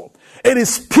impossible. It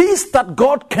is peace that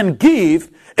God can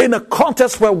give in a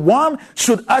context where one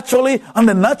should actually, in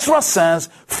the natural sense,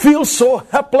 feel so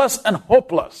helpless and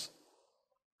hopeless.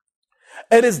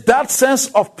 It is that sense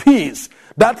of peace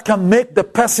that can make the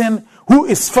person who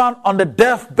is found on the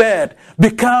deathbed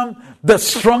become the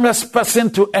strongest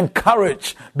person to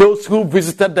encourage those who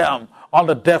visited them on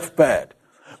the deathbed.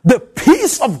 The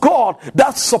peace of God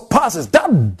that surpasses,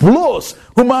 that blows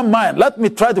human mind. Let me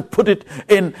try to put it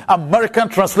in American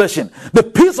translation. The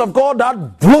peace of God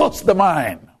that blows the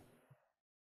mind.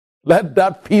 Let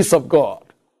that peace of God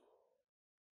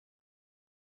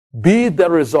be the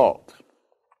result.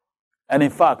 And in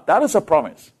fact, that is a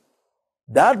promise.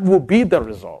 That will be the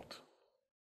result.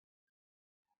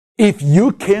 If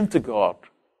you came to God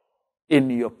in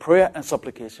your prayer and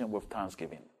supplication with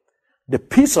thanksgiving, the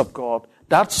peace of God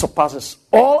that surpasses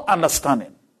all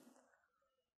understanding.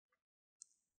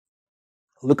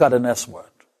 Look at the next word.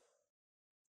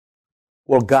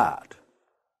 Well, God.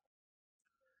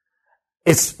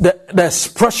 It's the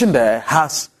expression there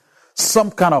has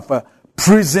some kind of a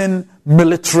prison,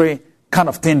 military kind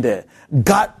of thing there.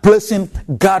 God placing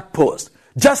guard post.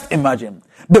 Just imagine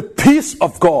the peace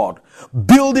of God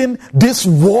building this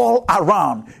wall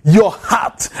around your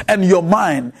heart and your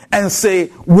mind and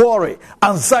say, worry,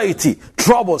 anxiety,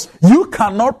 troubles, you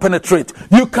cannot penetrate.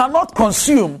 You cannot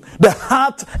consume the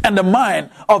heart and the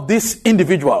mind of this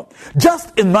individual.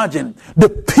 Just imagine the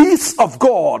peace of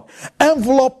God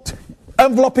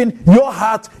enveloping your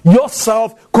heart,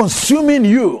 yourself, consuming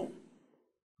you.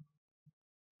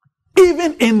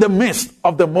 Even in the midst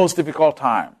of the most difficult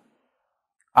time.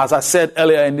 As I said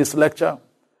earlier in this lecture,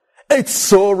 it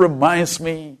so reminds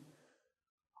me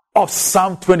of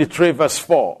Psalm 23 verse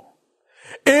 4.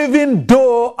 Even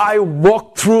though I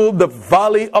walk through the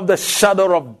valley of the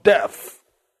shadow of death,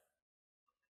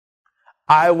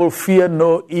 I will fear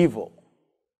no evil,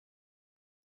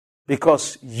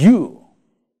 because you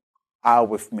are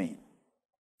with me.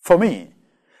 For me,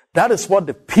 that is what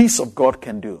the peace of God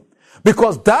can do.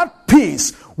 Because that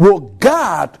peace will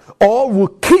guard or will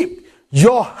keep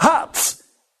your hearts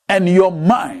and your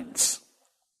minds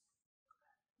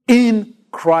in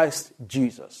Christ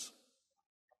Jesus.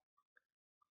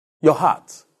 Your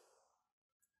heart.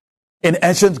 In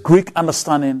ancient Greek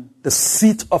understanding, the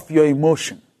seat of your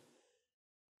emotion,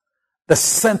 the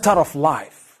center of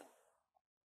life.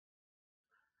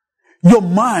 Your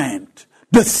mind,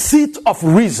 the seat of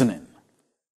reasoning,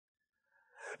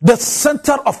 the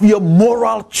center of your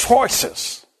moral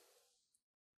choices.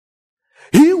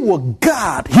 He will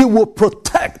guard, he will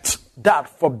protect that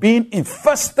from being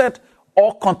infested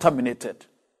or contaminated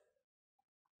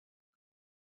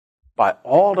by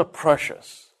all the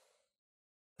pressures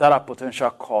that are potential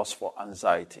cause for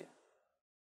anxiety.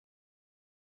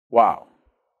 Wow.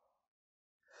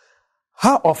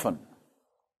 How often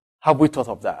have we thought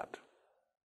of that?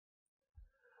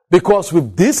 Because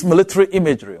with this military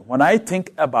imagery, when I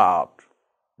think about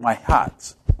my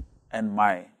heart and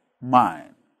my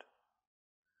mind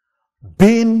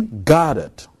being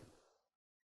guarded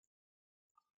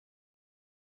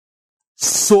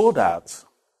so that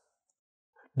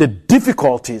the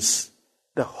difficulties,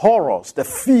 the horrors, the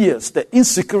fears, the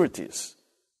insecurities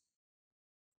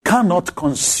cannot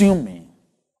consume me.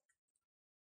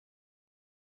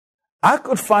 I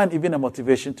could find even a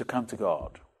motivation to come to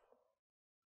God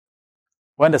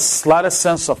when the slightest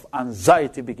sense of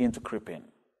anxiety begins to creep in.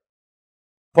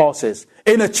 Paul says,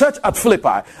 in a church at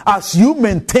Philippi, as you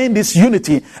maintain this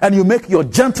unity and you make your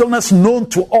gentleness known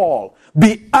to all,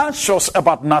 be anxious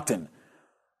about nothing,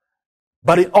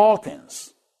 but in all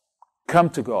things, come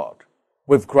to God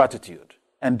with gratitude,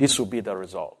 and this will be the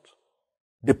result.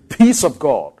 The peace of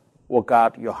God will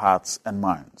guard your hearts and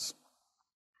minds.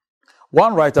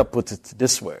 One writer put it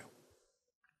this way: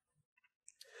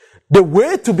 the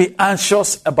way to be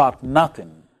anxious about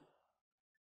nothing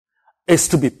is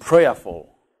to be prayerful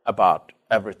about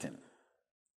everything.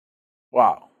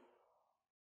 Wow.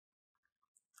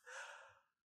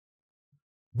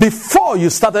 Before you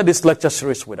started this lecture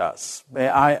series with us, may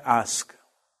I ask,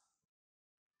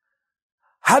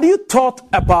 had you thought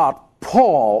about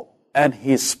Paul and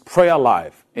his prayer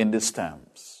life in these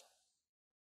terms?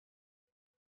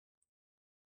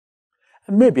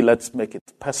 And maybe let's make it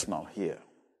personal here.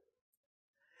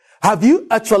 Have you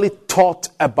actually thought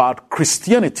about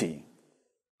Christianity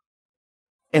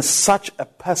in such a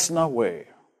personal way,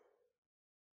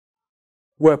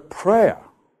 where prayer,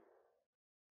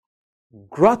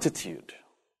 gratitude,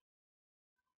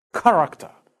 character,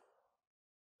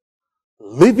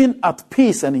 living at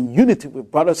peace and in unity with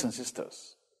brothers and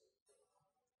sisters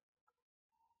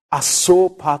are so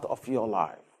part of your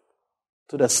life,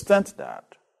 to the extent that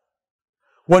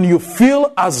when you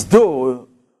feel as though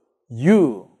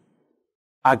you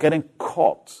are getting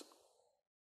caught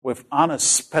with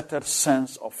unexpected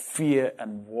sense of fear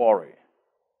and worry,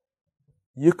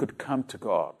 you could come to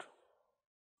God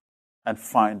and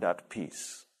find that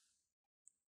peace.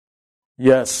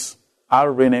 Yes,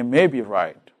 Irene may be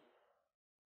right.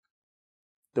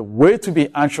 The way to be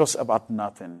anxious about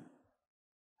nothing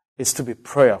is to be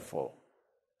prayerful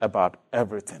about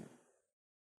everything.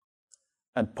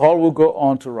 And Paul will go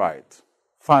on to write,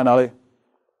 finally,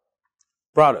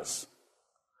 brothers,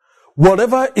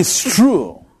 whatever is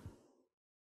true,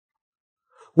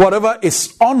 whatever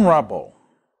is honorable,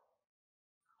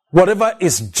 whatever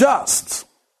is just,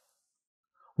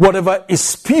 whatever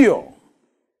is pure,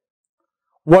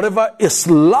 whatever is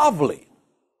lovely,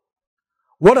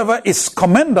 whatever is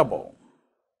commendable,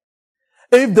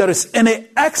 if there is any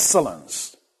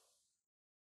excellence,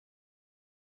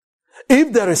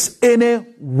 if there is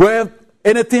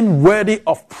anything worthy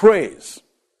of praise,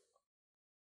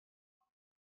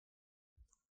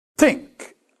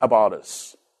 think about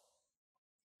this.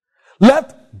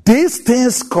 Let these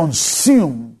things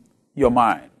consume your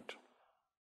mind.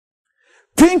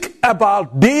 Think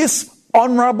about these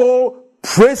honorable,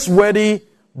 praiseworthy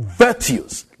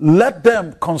virtues. Let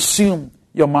them consume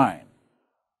your mind.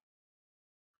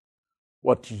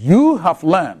 What you have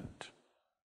learned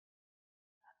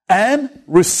and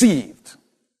received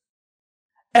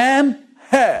and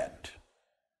heard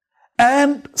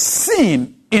and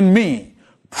seen in me,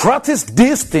 practice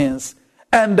these things,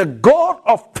 and the God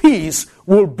of peace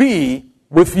will be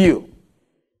with you.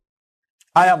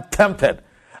 I am tempted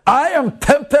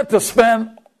to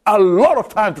spend a lot of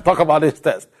time to talk about this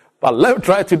text, but let me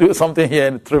try to do something here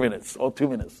in 3 minutes or 2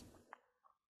 minutes.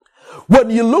 When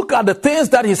you look at the things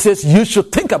that he says you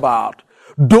should think about,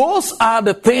 those are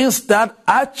the things that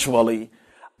actually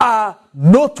are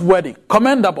noteworthy,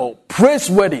 commendable,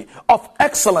 praiseworthy, of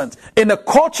excellence. In a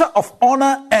culture of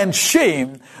honor and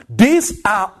shame, these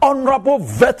are honorable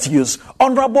virtues,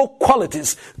 honorable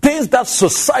qualities, things that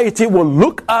society will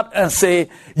look at and say,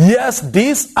 yes,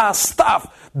 these are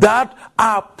stuff that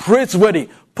are praiseworthy.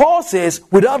 Paul says,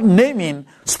 without naming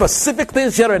specific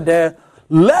things here and there,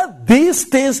 let these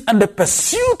things and the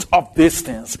pursuit of these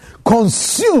things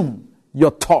consume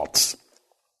your thoughts,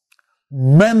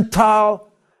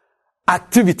 mental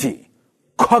activity,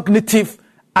 cognitive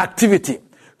activity.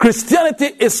 Christianity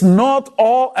is not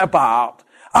all about,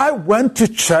 I went to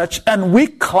church and we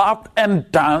clapped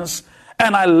and danced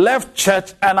and I left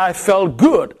church and I felt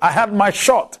good. I had my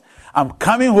shot. I'm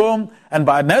coming home and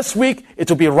by next week it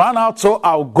will be run out, so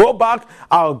I'll go back,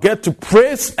 I'll get to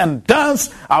praise and dance,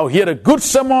 I'll hear a good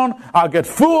sermon, I'll get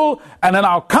full, and then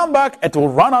I'll come back, it will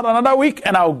run out another week,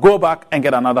 and I'll go back and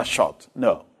get another shot.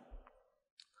 No.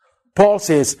 Paul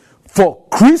says, for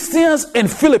Christians in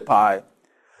Philippi,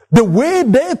 the way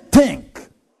they think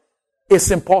is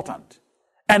important,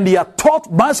 and their thought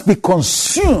must be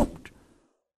consumed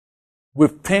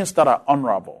with things that are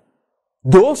honorable.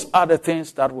 Those are the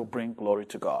things that will bring glory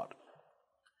to God.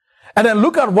 And then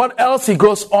look at what else he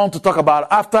goes on to talk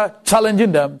about after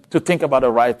challenging them to think about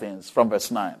the right things from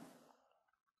verse 9.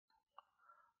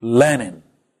 Learning.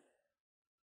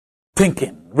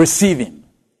 thinking, receiving,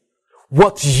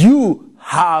 what you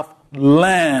have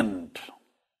learned,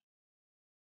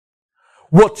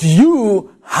 what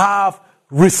you have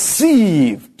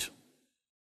received,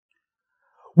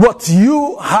 what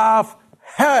you have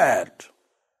heard,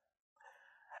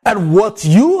 and what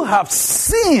you have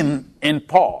seen in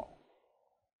Paul.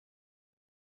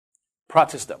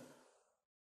 Practice them.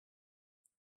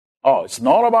 Oh, it's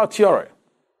not about theory.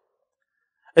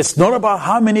 It's not about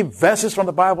how many verses from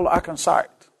the Bible I can cite.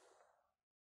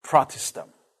 Practice them.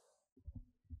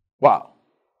 Wow.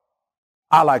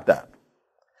 I like that.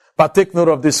 But take note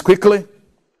of this quickly.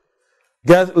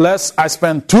 Lest I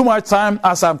spend too much time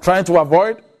as I'm trying to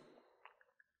avoid.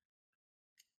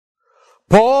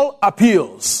 Paul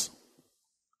appeals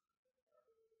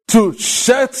to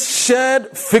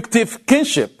shared fictive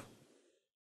kinship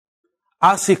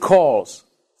as he calls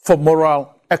for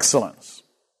moral excellence.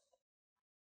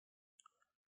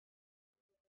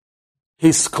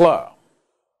 He's clear.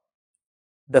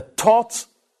 The thought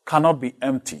cannot be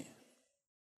empty.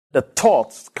 The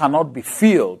thought cannot be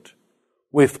filled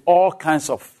with all kinds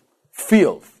of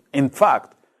filth. In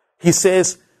fact, he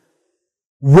says,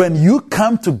 when you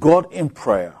come to God in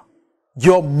prayer,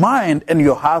 your mind and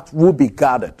your heart will be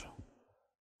guarded.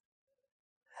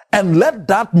 And let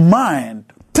that mind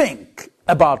think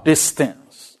about these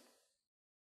things.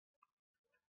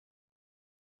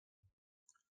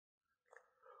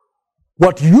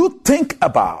 What you think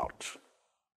about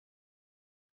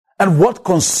and what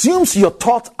consumes your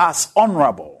thought as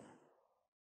honorable,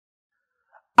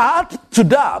 add to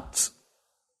that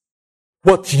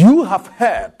what you have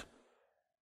heard,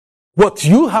 what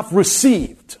you have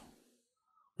received,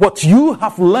 what you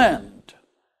have learned,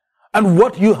 and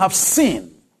what you have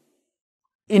seen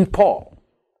in Paul,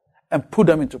 and put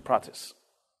them into practice.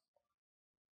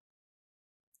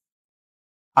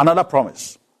 Another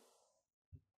promise.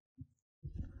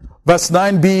 Verse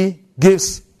 9b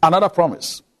gives another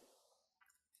promise.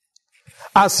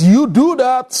 As you do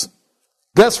that,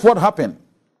 guess what happened?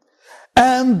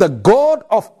 And the God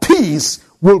of peace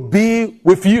will be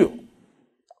with you.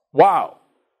 Wow.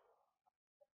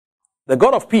 The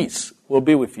God of peace will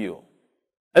be with you.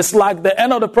 It's like the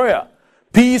end of the prayer.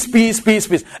 Peace, peace, peace,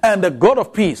 peace. And the God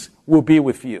of peace will be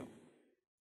with you.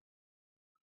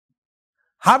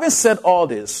 Having said all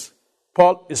this,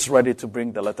 Paul is ready to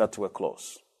bring the letter to a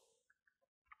close.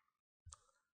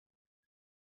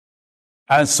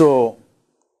 And so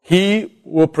he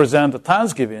will present a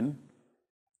thanksgiving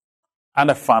and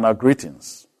a final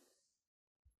greetings.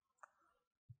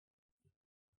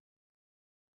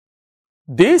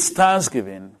 This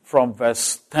thanksgiving from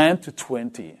verse 10 to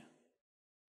 20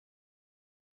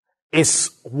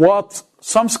 is what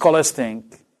some scholars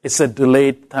think is a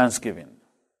delayed thanksgiving.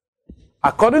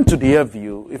 According to their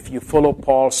view, if you follow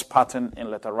Paul's pattern in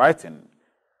letter writing,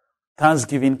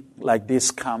 thanksgiving like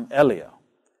this come earlier.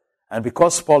 And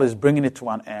because Paul is bringing it to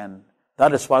an end,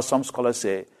 that is why some scholars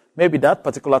say, maybe that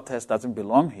particular text doesn't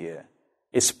belong here.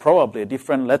 It's probably a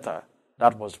different letter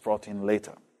that was brought in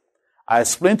later. I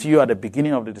explained to you at the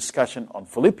beginning of the discussion on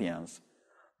Philippians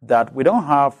that we don't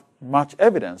have much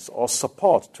evidence or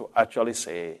support to actually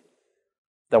say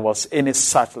there was any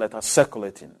such letter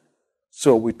circulating.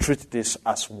 So we treat this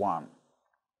as one.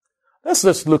 Let's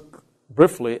just look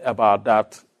briefly about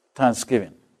that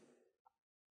thanksgiving.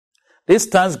 This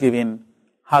thanksgiving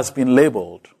has been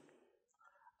labeled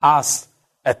as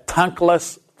a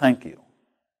thankless thank you.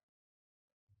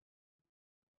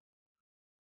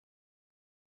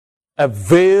 A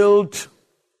veiled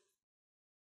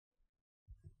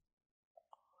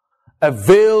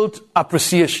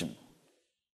appreciation.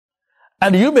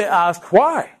 And you may ask,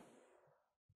 why?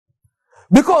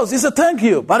 Because it's a thank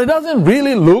you, but it doesn't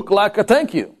really look like a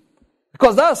thank you.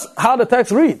 Because that's how the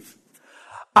text reads.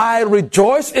 I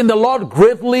rejoice in the Lord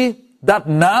greatly that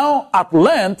now at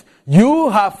length you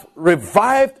have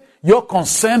revived your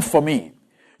concern for me.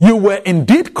 You were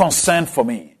indeed concerned for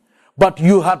me, but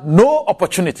you had no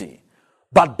opportunity.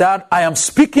 But that I am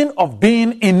speaking of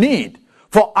being in need,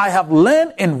 for I have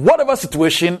learned in whatever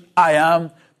situation I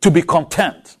am to be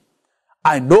content.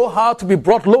 I know how to be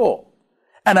brought low,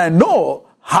 and I know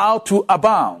how to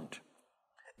abound.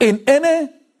 In any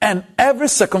and every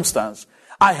circumstance,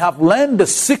 I have learned the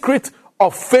secret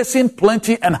of facing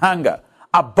plenty and hunger,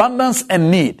 abundance and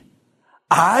need.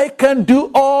 I can do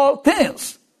all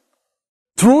things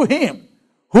through him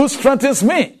who strengthens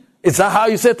me. Is that how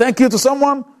you say thank you to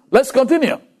someone? Let's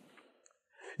continue.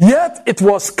 Yet it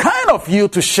was kind of you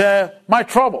to share my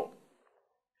trouble.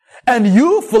 And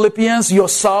you Philippians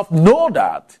yourself know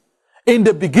that in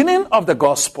the beginning of the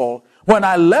gospel, when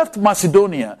I left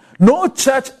Macedonia, no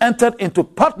church entered into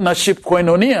partnership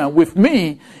koinonia with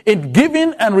me in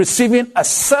giving and receiving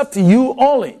except you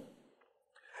only.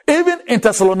 Even in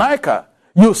Thessalonica,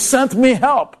 you sent me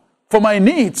help for my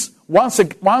needs once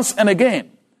and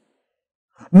again.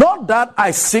 Not that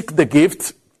I seek the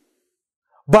gift,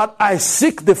 but I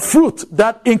seek the fruit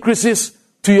that increases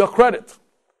to your credit.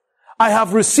 I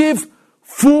have received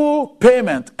full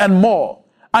payment and more.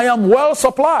 I am well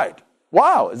supplied.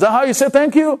 Wow, is that how you say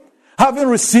thank you? Having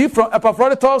received from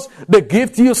Epaphroditus the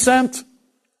gift you sent,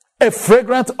 a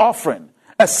fragrant offering,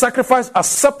 a sacrifice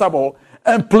acceptable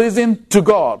and pleasing to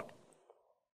God.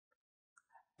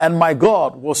 And my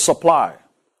God will supply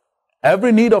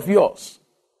every need of yours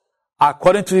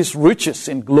according to his riches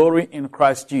in glory in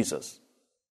Christ Jesus.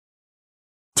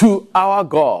 To our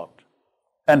God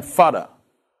and Father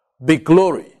be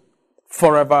glory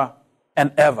forever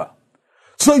and ever.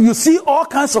 So you see all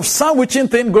kinds of sandwiching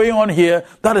thing going on here.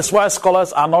 That is why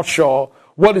scholars are not sure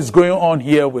what is going on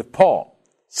here with Paul.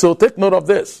 So take note of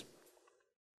this.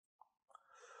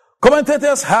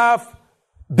 Commentators have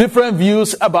different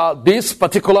views about this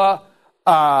particular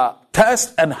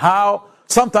text and how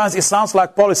sometimes it sounds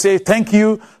like Paul is saying thank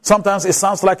you. Sometimes it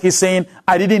sounds like he's saying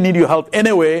I didn't need your help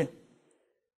anyway.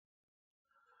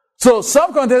 So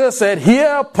some commentators said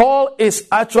here Paul is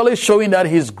actually showing that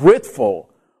he's grateful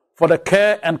for the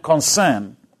care and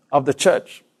concern of the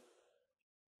church.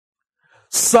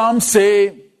 Some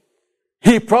say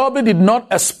he probably did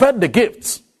not expect the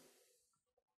gifts,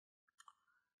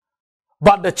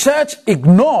 but the church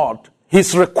ignored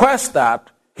his request that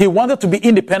he wanted to be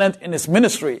independent in his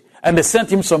ministry, and they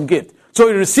sent him some gift. So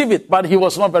he received it, but he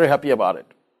was not very happy about it.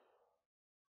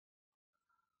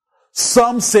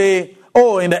 Some say,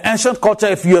 oh, in the ancient culture,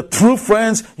 if you're true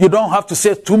friends, you don't have to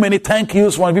say too many thank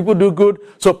yous when people do good.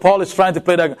 So Paul is trying to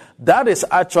play that. That is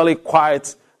actually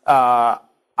quite,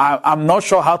 I'm not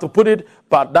sure how to put it,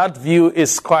 but that view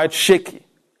is quite shaky.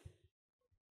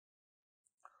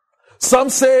 Some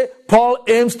say Paul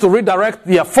aims to redirect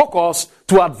their focus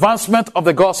to advancement of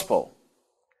the gospel.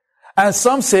 And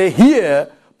some say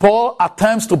here, Paul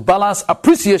attempts to balance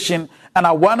appreciation and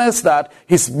awareness that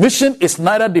his mission is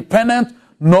neither dependent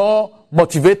nor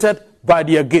motivated by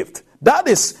their gift. That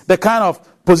is the kind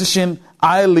of position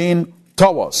I lean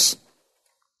towards.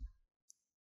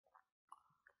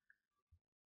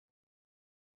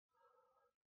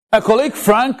 A colleague,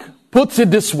 Frank, puts it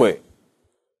this way.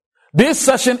 This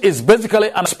session is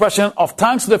basically an expression of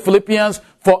thanks to the Philippians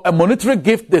for a monetary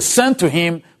gift they sent to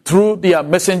him through their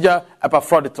messenger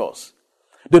Epaphroditus.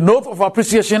 The note of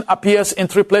appreciation appears in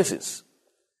 3 places.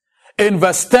 In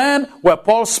verse 10, where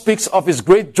Paul speaks of his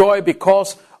great joy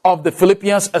because of the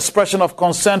Philippians' expression of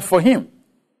concern for him.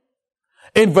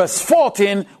 In verse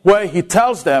 14, where he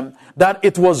tells them that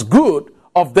it was good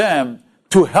of them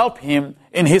to help him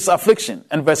in his affliction.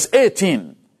 And verse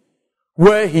 18,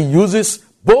 where he uses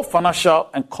both financial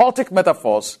and cultic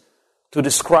metaphors to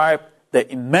describe the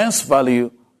immense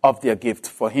value of their gift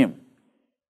for him.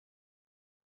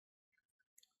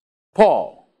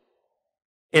 Paul,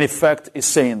 in effect, is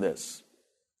saying this.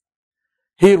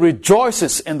 He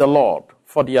rejoices in the Lord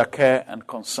for their care and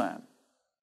concern.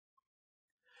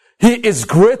 He is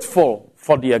grateful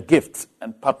for their gift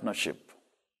and partnership.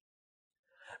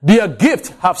 Their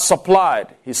gift have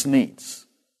supplied his needs.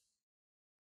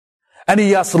 And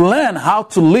he has learned how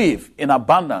to live in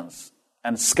abundance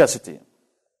and scarcity.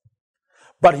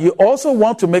 But he also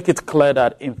wants to make it clear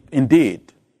that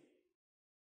indeed,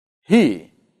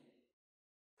 he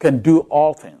can do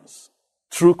all things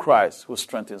through Christ who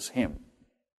strengthens him.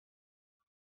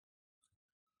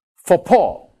 For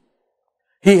Paul,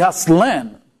 he has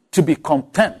learned to be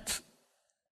content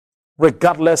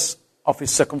regardless of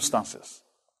his circumstances.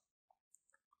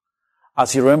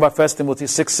 As you remember 1 Timothy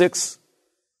 6:6,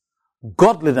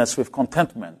 godliness with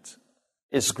contentment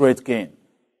is great gain.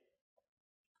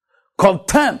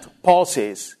 Content, Paul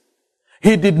says,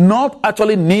 he did not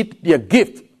actually need their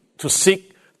gift to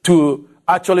seek to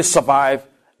actually survive,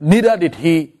 neither did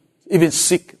he even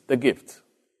seek the gift.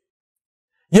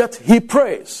 Yet he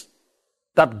prays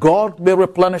that God may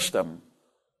replenish them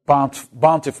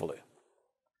bountifully.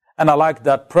 And I like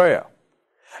that prayer.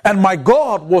 And my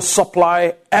God will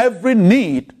supply every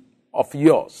need of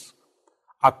yours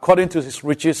according to his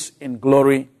riches in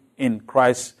glory in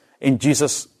Christ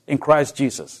Jesus.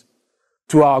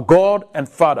 To our God and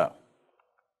Father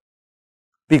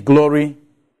be glory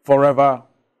forever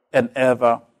and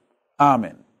ever.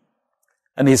 Amen.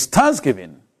 And his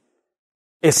thanksgiving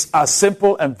is as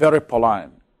simple and very polite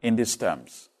in these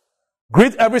terms.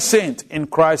 Greet every saint in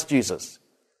Christ Jesus.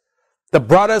 The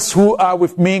brothers who are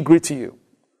with me greet you.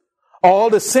 All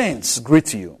the saints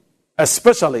greet you,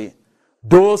 especially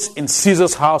those in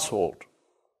Caesar's household.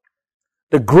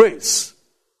 The grace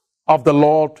of the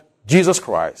Lord Jesus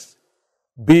Christ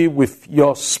be with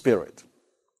your spirit.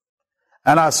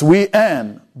 And as we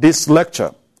end this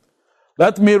lecture,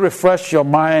 let me refresh your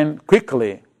mind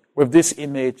quickly with this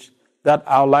image that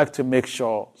I would like to make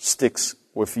sure sticks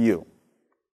with you.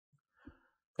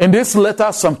 In this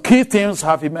letter, some key themes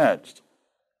have emerged.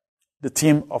 The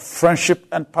theme of friendship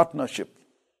and partnership,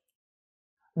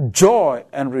 joy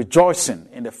and rejoicing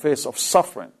in the face of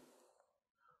suffering,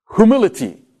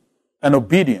 humility and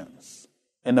obedience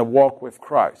in the walk with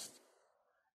Christ,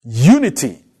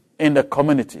 unity in the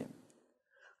community,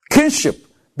 kinship,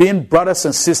 being brothers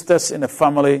and sisters in the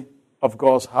family of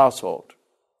God's household,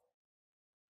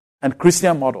 and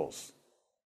Christian models,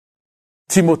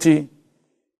 Timothy,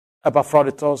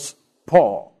 Epaphroditus,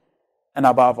 Paul, and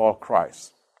above all,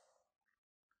 Christ.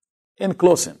 In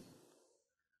closing,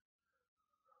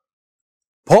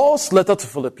 Paul's letter to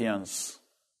Philippians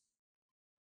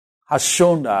has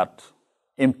shown that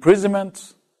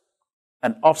imprisonment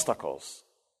and obstacles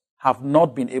have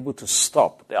not been able to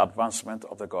stop the advancement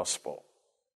of the gospel.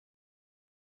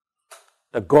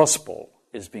 The gospel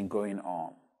has been going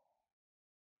on.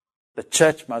 The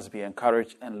church must be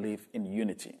encouraged and live in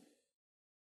unity.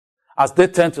 As they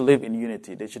tend to live in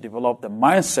unity, they should develop the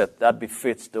mindset that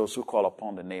befits those who call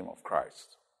upon the name of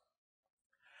Christ.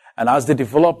 And as they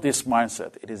develop this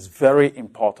mindset, it is very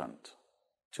important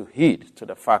to heed to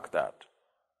the fact that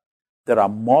there are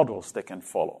models they can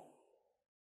follow.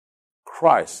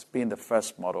 Christ being the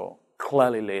first model,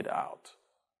 clearly laid out.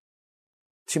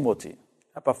 Timothy,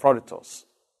 Epaphroditus,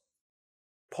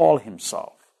 Paul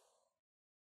himself.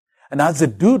 And as they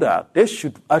do that, they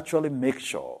should actually make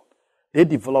sure they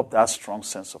develop that strong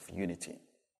sense of unity.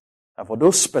 And for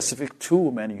those specific two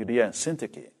women, Judea and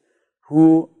Syntyche,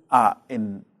 who are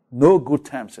in no good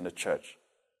terms in the church,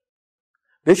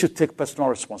 they should take personal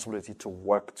responsibility to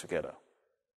work together.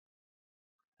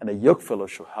 And the yoke fellow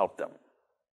should help them.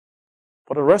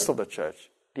 For the rest of the church,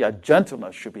 their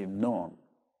gentleness should be known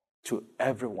to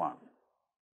everyone.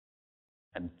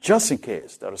 And just in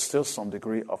case there is still some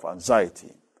degree of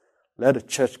anxiety, let the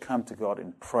church come to God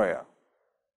in prayer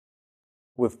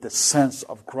with the sense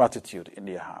of gratitude in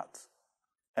their heart.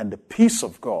 And the peace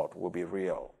of God will be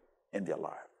real in their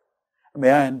life. May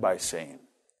I end by saying,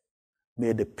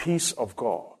 may the peace of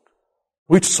God,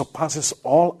 which surpasses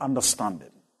all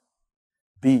understanding,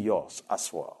 be yours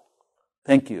as well.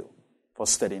 Thank you for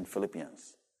studying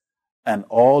Philippians and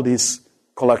all this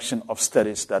collection of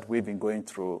studies that we've been going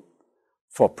through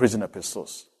for prison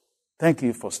epistles. Thank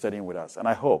you for studying with us, and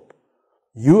I hope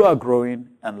you are growing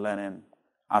and learning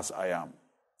as I am.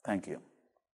 Thank you.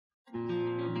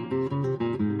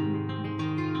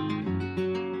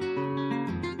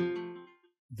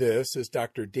 This is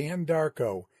Dr. Dan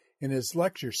Darko in his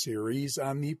lecture series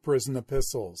on the prison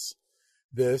epistles.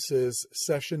 This is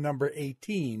session number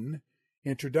 18,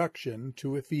 Introduction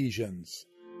to Ephesians.